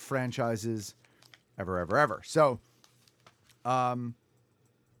favorite franchises ever. So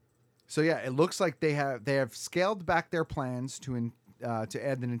yeah, it looks like they have scaled back their plans to add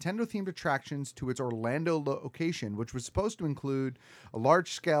the Nintendo-themed attractions to its Orlando location, which was supposed to include a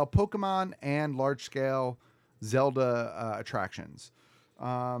large-scale Pokemon and large-scale Zelda attractions.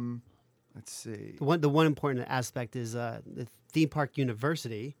 Let's see. The one important aspect is the theme park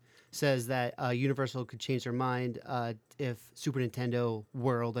University says that Universal could change their mind if Super Nintendo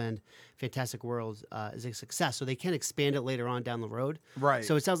World and Fantastic World is a success. So they can expand it later on down the road. Right.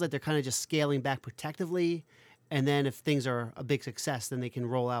 So it sounds like they're kind of just scaling back protectively. And then if things are a big success, then they can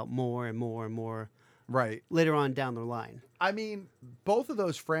roll out more and more and more right later on down the line. I mean, both of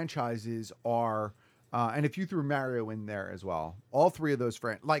those franchises are... and if you threw Mario in there as well, all 3 of those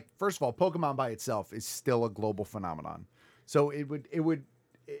first of all, Pokemon by itself is still a global phenomenon. So it would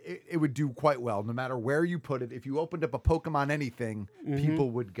it would do quite well no matter where you put it. If you opened up a Pokemon anything, people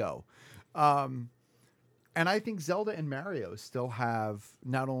would go. And I think Zelda and Mario still have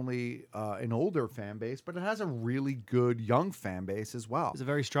not only an older fan base, but it has a really good young fan base as well. It's a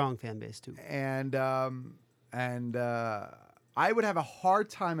very strong fan base too. And I would have a hard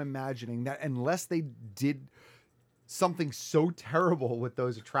time imagining that unless they did something so terrible with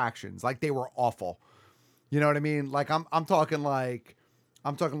those attractions, like they were awful. You know what I mean? Like I'm talking like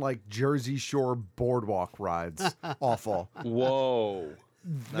Jersey Shore boardwalk rides. Awful. Whoa.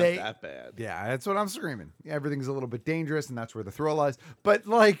 Not that bad. Yeah, that's what I'm screaming. Everything's a little bit dangerous, and that's where the thrill lies. But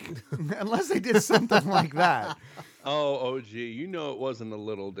like, unless they did something like that. Oh, OG, you know it wasn't a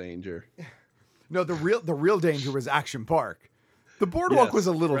little danger. No, the real danger was Action Park. The boardwalk was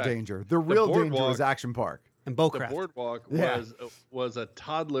a little danger. The real danger was Action Park. And Bowcraft. The boardwalk was a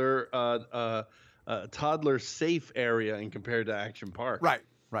toddler safe area in compared to Action Park. Right.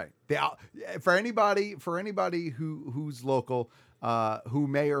 For anybody who's local, who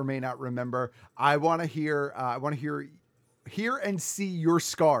may or may not remember, I want to hear and see your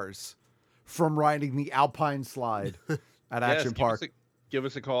scars from riding the Alpine slide at Action Park. Give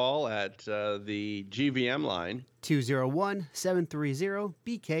us a call at the GVM line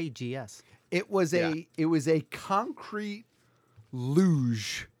 201-730-BKGS. It was a concrete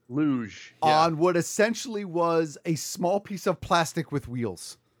luge yeah. on what essentially was a small piece of plastic with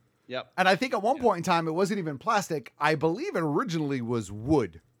wheels. Yep. And I think at one point in time, it wasn't even plastic. I believe it originally was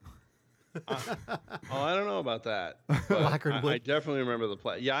wood. I don't know about that. But I definitely remember the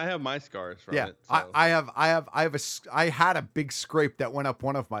play. Yeah, I have my scars from it. So. I had a big scrape that went up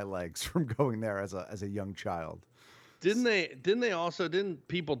one of my legs from going there as a young child. Didn't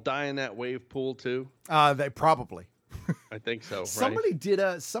people die in that wave pool too? They probably. I think so. Somebody did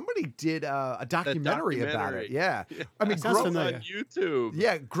a documentary about it. Yeah. I mean, on YouTube.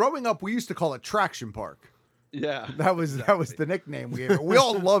 Yeah, growing up, we used to call it Traction Park. Yeah, that was the nickname we gave it. We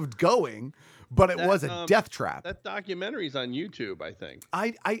all loved going, but it was a death trap. That documentary's on YouTube, I think.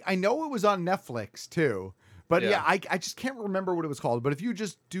 I know it was on Netflix too, but yeah, I just can't remember what it was called. But if you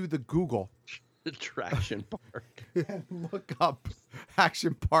just do the Google Traction Park and look up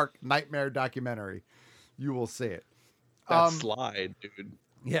Action Park Nightmare documentary, you will see it. That slide, dude.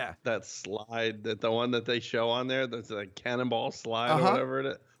 Yeah, that slide, the one that they show on there, that's a cannonball slide or whatever it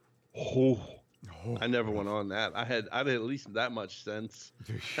is. I never went on that. I had at least that much sense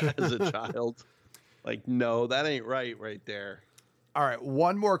as a child. Like, no, that ain't right there. All right,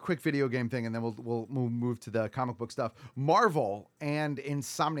 one more quick video game thing, and then we'll move to the comic book stuff. Marvel and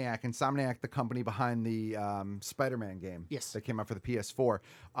Insomniac, the company behind the Spider-Man game, that came out for the PS4,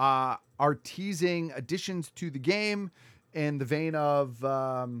 are teasing additions to the game in the vein of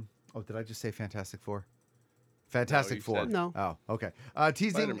did I just say Fantastic Four? Fantastic Four. No. Oh, okay.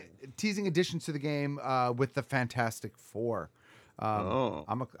 Teasing additions to the game with the Fantastic Four.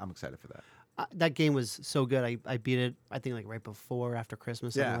 I'm excited for that. That game was so good. I beat it, I think, like right before, after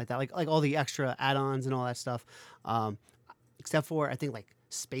Christmas, something like that. Like all the extra add-ons and all that stuff. Except for, I think, like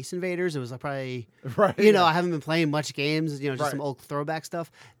Space Invaders. It was like probably, I haven't been playing much games, just some old throwback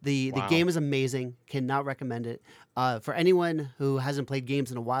stuff. The game is amazing. Cannot recommend it. For anyone who hasn't played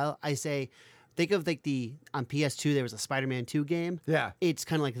games in a while, I say, think of like on PS2, there was a Spider-Man 2 game. Yeah. It's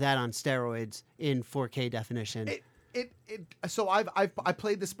kind of like that on steroids in 4K definition. So I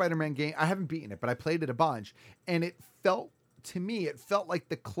played the Spider-Man game. I haven't beaten it, but I played it a bunch, and it felt like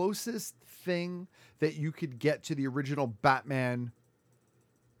the closest thing that you could get to the original Batman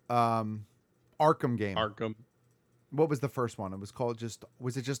Arkham game. Arkham. What was the first one? Was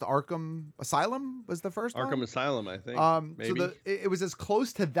it just Arkham Asylum was the first one? Arkham Asylum, I think. Maybe. So it was as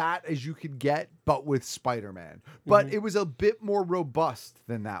close to that as you could get, but with Spider-Man. But it was a bit more robust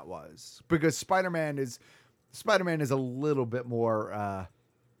than that was, because Spider-Man is a little bit more,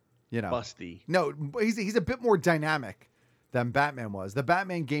 busty. No, he's a bit more dynamic than Batman was. The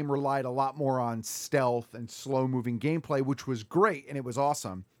Batman game relied a lot more on stealth and slow-moving gameplay, which was great, and it was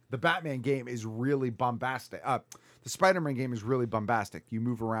awesome. The Batman game is really bombastic. The Spider-Man game is really bombastic. You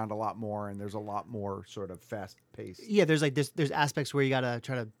move around a lot more, and there's a lot more sort of fast pace. Yeah, there's aspects where you gotta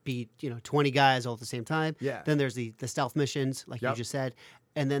try to beat 20 guys all at the same time. Yeah. Then there's the stealth missions, like you just said.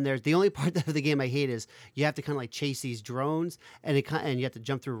 And then there's the only part of the game I hate is you have to kind of like chase these drones, and you have to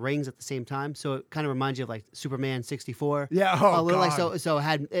jump through rings at the same time. So it kind of reminds you of like Superman 64. Yeah, a little like so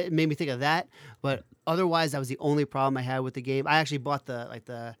it made me think of that. But otherwise, that was the only problem I had with the game. I actually bought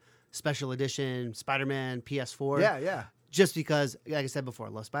the special edition Spider-Man PS4. Yeah. Just because, like I said before, I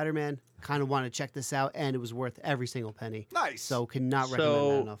love Spider-Man. Kind of want to check this out, and it was worth every single penny. Nice. So cannot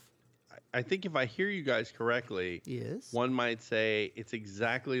recommend that enough. I think if I hear you guys correctly, yes, one might say it's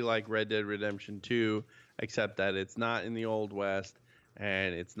exactly like Red Dead Redemption 2, except that it's not in the Old West,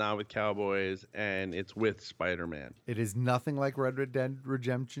 and it's not with cowboys, and it's with Spider-Man. It is nothing like Red Dead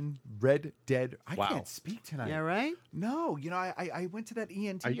Redemption. Red Dead. I Wow. can't speak tonight. Yeah, right? No, I went to that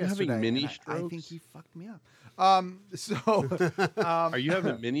ENT Are you yesterday. having mini and I think strokes? he fucked me up. Are you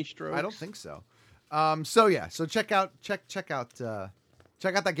having mini strokes? I don't think so. So check out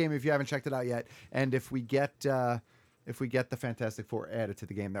that game if you haven't checked it out yet. And if we get the Fantastic Four added to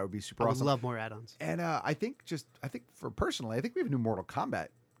the game, that would be super I would awesome. love more add-ons. And I think personally, I think we have a new Mortal Kombat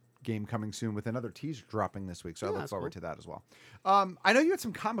game coming soon with another teaser dropping this week. So I look forward to that as well. I know you had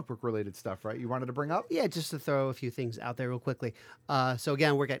some comic book related stuff, right? You wanted to bring up? Yeah, just to throw a few things out there real quickly. So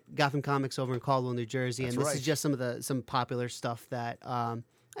again, we're at Gotham Comics over in Caldwell, New Jersey, That's and this right. is just some popular stuff that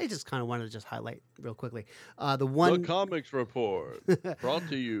I just kind of wanted to just highlight real quickly. The Comics Report, brought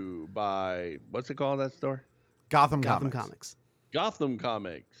to you by, what's it called, that store? Gotham Comics. Gotham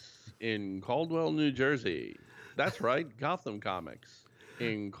Comics in Caldwell, New Jersey. That's right, Gotham Comics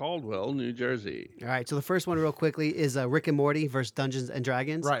in Caldwell, New Jersey. All right, so the first one real quickly is Rick and Morty versus Dungeons and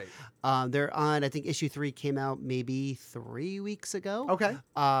Dragons. Right. They're on, I think issue 3 came out maybe 3 weeks ago. Okay.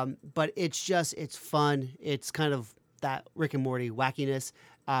 But it's fun. It's kind of that Rick and Morty wackiness.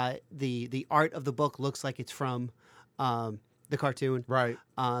 The art of the book looks like it's from the cartoon. Right.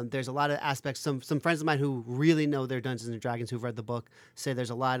 There's a lot of aspects. Some friends of mine who really know their Dungeons and Dragons who've read the book say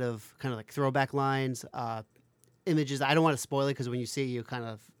there's a lot of kind of like throwback lines, images. I don't want to spoil it because when you see it,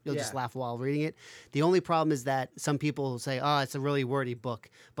 you'll just laugh while reading it. The only problem is that some people say, "Oh, it's a really wordy book,"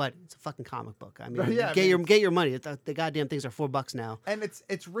 but it's a fucking comic book. I mean, get your money. The goddamn things are $4 now. And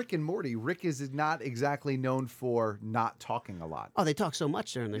it's Rick and Morty. Rick is not exactly known for not talking a lot. Oh, they talk so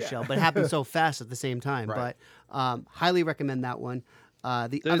much during the show, but it happens so fast at the same time. Right. But highly recommend that one.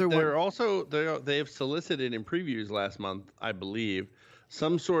 They have solicited in previews last month, I believe,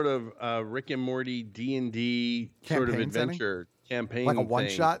 some sort of Rick and Morty D&D sort of adventure campaign, like a one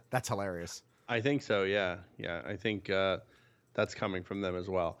thing. shot. That's hilarious. I think so. Yeah. I think that's coming from them as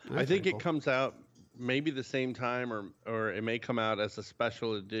well. That's I think pretty it comes out maybe the same time, or it may come out as a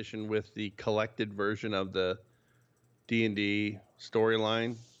special edition with the collected version of the D&D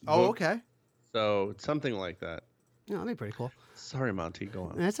storyline. Oh, book. okay. So it's something like that. Yeah, that'd be pretty cool. Sorry, Monty, go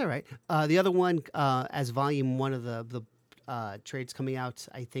on. That's all right. The other one, as volume 1 of the trades coming out,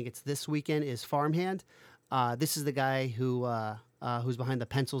 I think it's this weekend, is Farmhand. This is the guy who's behind the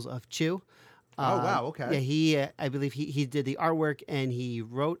pencils of Chew. Oh, wow, okay. Yeah, I believe he did the artwork and he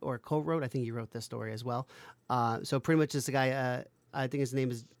wrote or co-wrote. I think he wrote this story as well. So pretty much this guy, I think his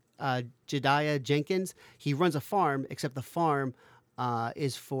name is Jediah Jenkins. He runs a farm, except the farm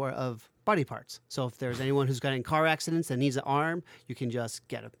is of body parts. So if there's anyone who's got in car accidents and needs an arm, you can just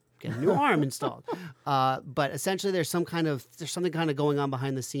get a new arm installed. But essentially there's something kind of going on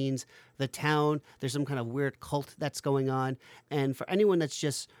behind the scenes. The town, there's some kind of weird cult that's going on. And for anyone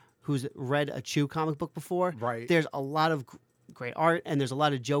who's read a Chew comic book before, right, there's a lot of great art and there's a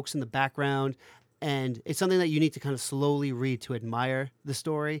lot of jokes in the background. And it's something that you need to kind of slowly read to admire the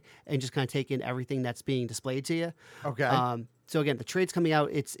story and just kind of take in everything that's being displayed to you. Okay. So again, the trade's coming out.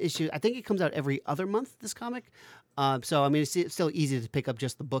 It's issue. I think it comes out every other month, this comic. So I mean, it's still easy to pick up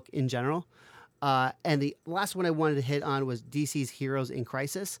just the book in general. And the last one I wanted to hit on was DC's Heroes in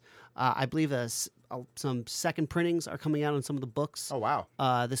Crisis. I believe some second printings are coming out on some of the books. Oh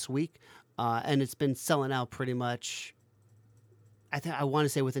wow! This week, and it's been selling out pretty much. I want to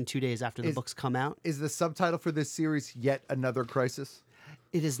say within 2 days after the books come out. Is the subtitle for this series Yet Another Crisis?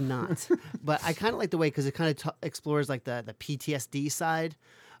 It is not, but I kind of like the way because it kind of explores like the PTSD side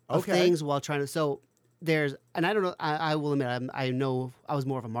of things while trying to. So there's, and I don't know. I will admit, I know I was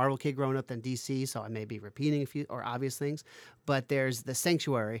more of a Marvel kid growing up than DC, so I may be repeating a few or obvious things. But there's the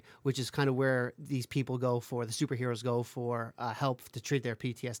Sanctuary, which is kind of where these people go for the superheroes go for help to treat their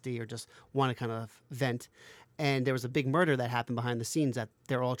PTSD or just want to kind of vent. And there was a big murder that happened behind the scenes that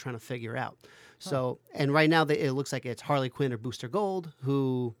they're all trying to figure out. So, and right now it looks like it's Harley Quinn or Booster Gold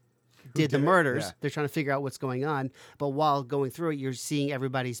who did the murders. Yeah. They're trying to figure out what's going on. But while going through it, you're seeing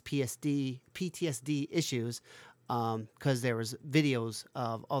everybody's PTSD issues because there was videos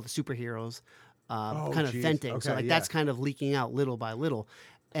of all the superheroes kind of venting. So that's kind of leaking out little by little.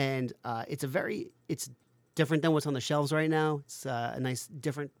 And it's different than what's on the shelves right now. It's a nice,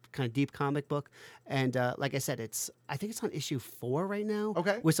 different kind of deep comic book. And like I said, I think it's on issue 4 right now.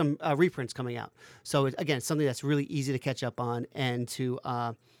 Okay. With some reprints coming out. So again, it's something that's really easy to catch up on and to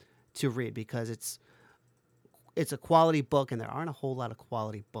read because it's a quality book, and there aren't a whole lot of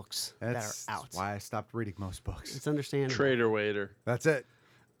quality books that are out. That's why I stopped reading most books. It's understandable. Trader waiter. That's it.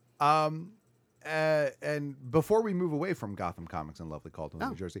 And before we move away from Gotham Comics in lovely Calton,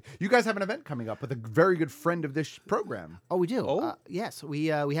 New Jersey, you guys have an event coming up with a very good friend of this program. Oh, we do. Yes, we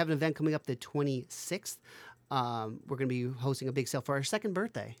have an event coming up the 26th. We're going to be hosting a big sale for our second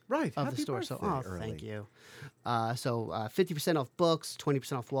birthday of the store. Birthday So, early. thank you. So 50% off books,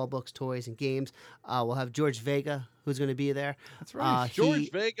 20% off wall books, toys, and games. We'll have George Vega, who's going to be there. That's right.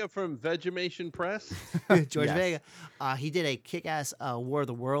 George Vega from Vegemation Press. George Vega. He did a kick-ass War of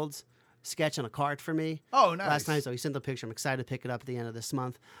the Worlds sketch on a card for me. Oh, nice. Last night, so he sent the picture. I'm excited to pick it up at the end of this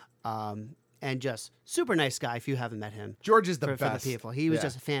month. And just super nice guy if you haven't met him. George is the for best. the people. He was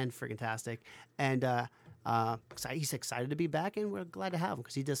just fan-freaking-tastic. And he's excited to be back, and we're glad to have him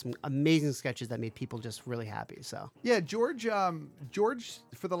because he does some amazing sketches that made people just really happy. So yeah, George,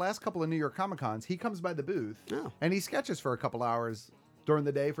 for the last couple of New York Comic Cons, he comes by the booth and he sketches for a couple hours during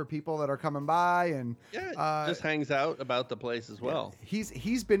the day for people that are coming by, and just hangs out about the place as well.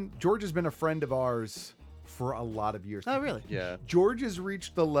 George has been a friend of ours for a lot of years. Oh, really? Yeah. George has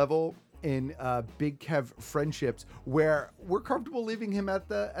reached the level in Big Kev friendships where we're comfortable leaving him at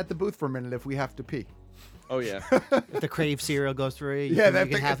the booth for a minute if we have to pee. Oh yeah. If the Crave cereal goes through,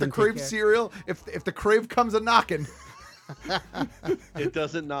 if the Crave cereal, if the Crave comes a knocking. It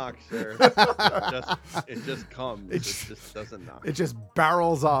doesn't knock, sir. It just comes. It just doesn't knock. It just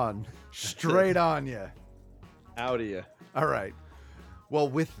barrels on, straight on you. Out of you. All right. Well,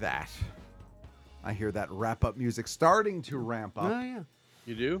 with that, I hear that wrap-up music starting to ramp up. Oh, yeah.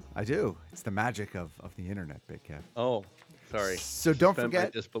 You do? I do. It's the magic of the internet, Big Kev. Oh, sorry. So don't Suspend forget.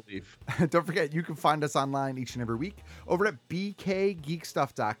 my disbelief. Don't forget, you can find us online each and every week over at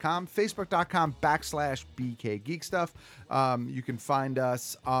bkgeekstuff.com, facebook.com/bkgeekstuff. You can find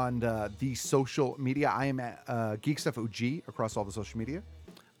us on the social media. I am at Geekstuff OG across all the social media.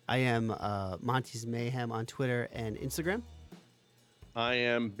 I am Monty's Mayhem on Twitter and Instagram. I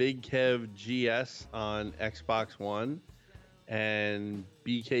am Big Kev GS on Xbox One and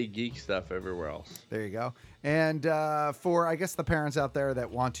BK Geek Stuff everywhere else. There you go. And for, I guess, the parents out there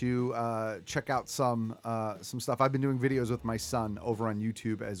that want to check out some stuff, I've been doing videos with my son over on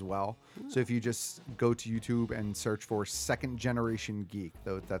YouTube as well. So if you just go to YouTube and search for Second Generation Geek,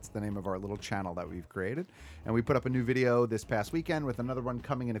 though that's the name of our little channel that we've created. And we put up a new video this past weekend with another one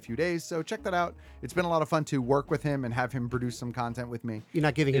coming in a few days. So check that out. It's been a lot of fun to work with him and have him produce some content with me. You're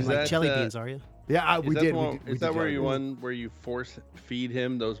not giving him like jelly beans, are you? Yeah, we did. Is that where you force feed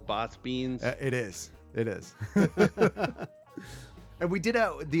him those bots beans? It is. It is. And we did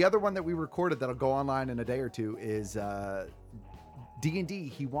the other one that we recorded that'll go online in a day or two is D&D.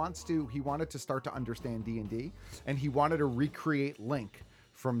 He wanted to start to understand D&D, and he wanted to recreate Link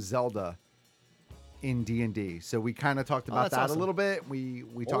from Zelda in D&D. So we kind of talked about that a little bit. We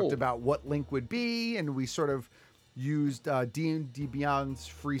talked about what Link would be, and we sort of used D&D Beyond's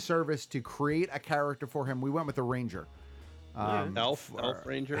free service to create a character for him. We went with a ranger. Elf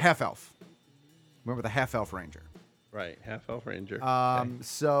ranger? Half elf. Went with a half elf ranger. Right, half elf ranger.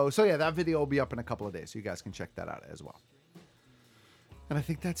 So yeah, that video will be up in a couple of days, so you guys can check that out as well. And I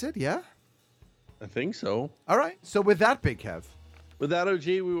think that's it, yeah? I think so. All right, so with that, Big Kev. With that, OG,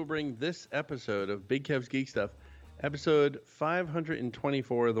 we will bring this episode of Big Kev's Geek Stuff, episode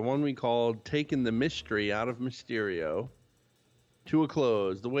 524, the one we called Taking the Mystery Out of Mysterio, to a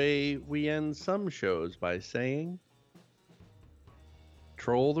close, the way we end some shows by saying,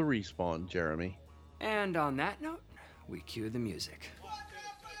 troll the respawn, Jeremy. And on that note, we cue the music.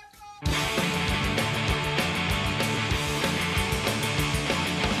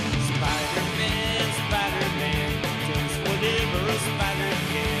 Spider-Man, does whatever a spider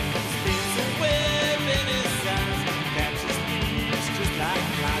can. Spins a web in his eyes, catches thieves just like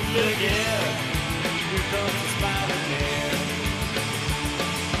flies. Look out, here comes the Spider-Man.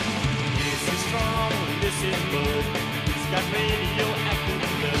 This is strong, this is good. He's got radioactive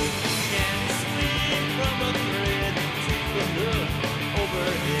blood. Can swing from a thread to the hook over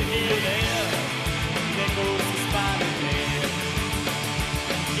the hill there. There goes the Spider-Man.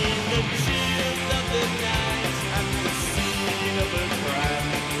 In the chills of the night, I'm the scene of a crime.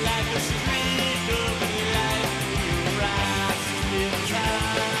 Like a streak of light, rises in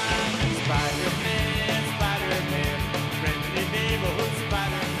time. Spider-Man, Spider-Man, friendly neighborhood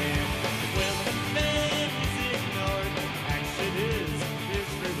Spider-Man. Well, the man is ignored, action is his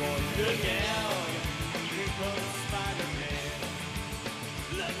reward. Look at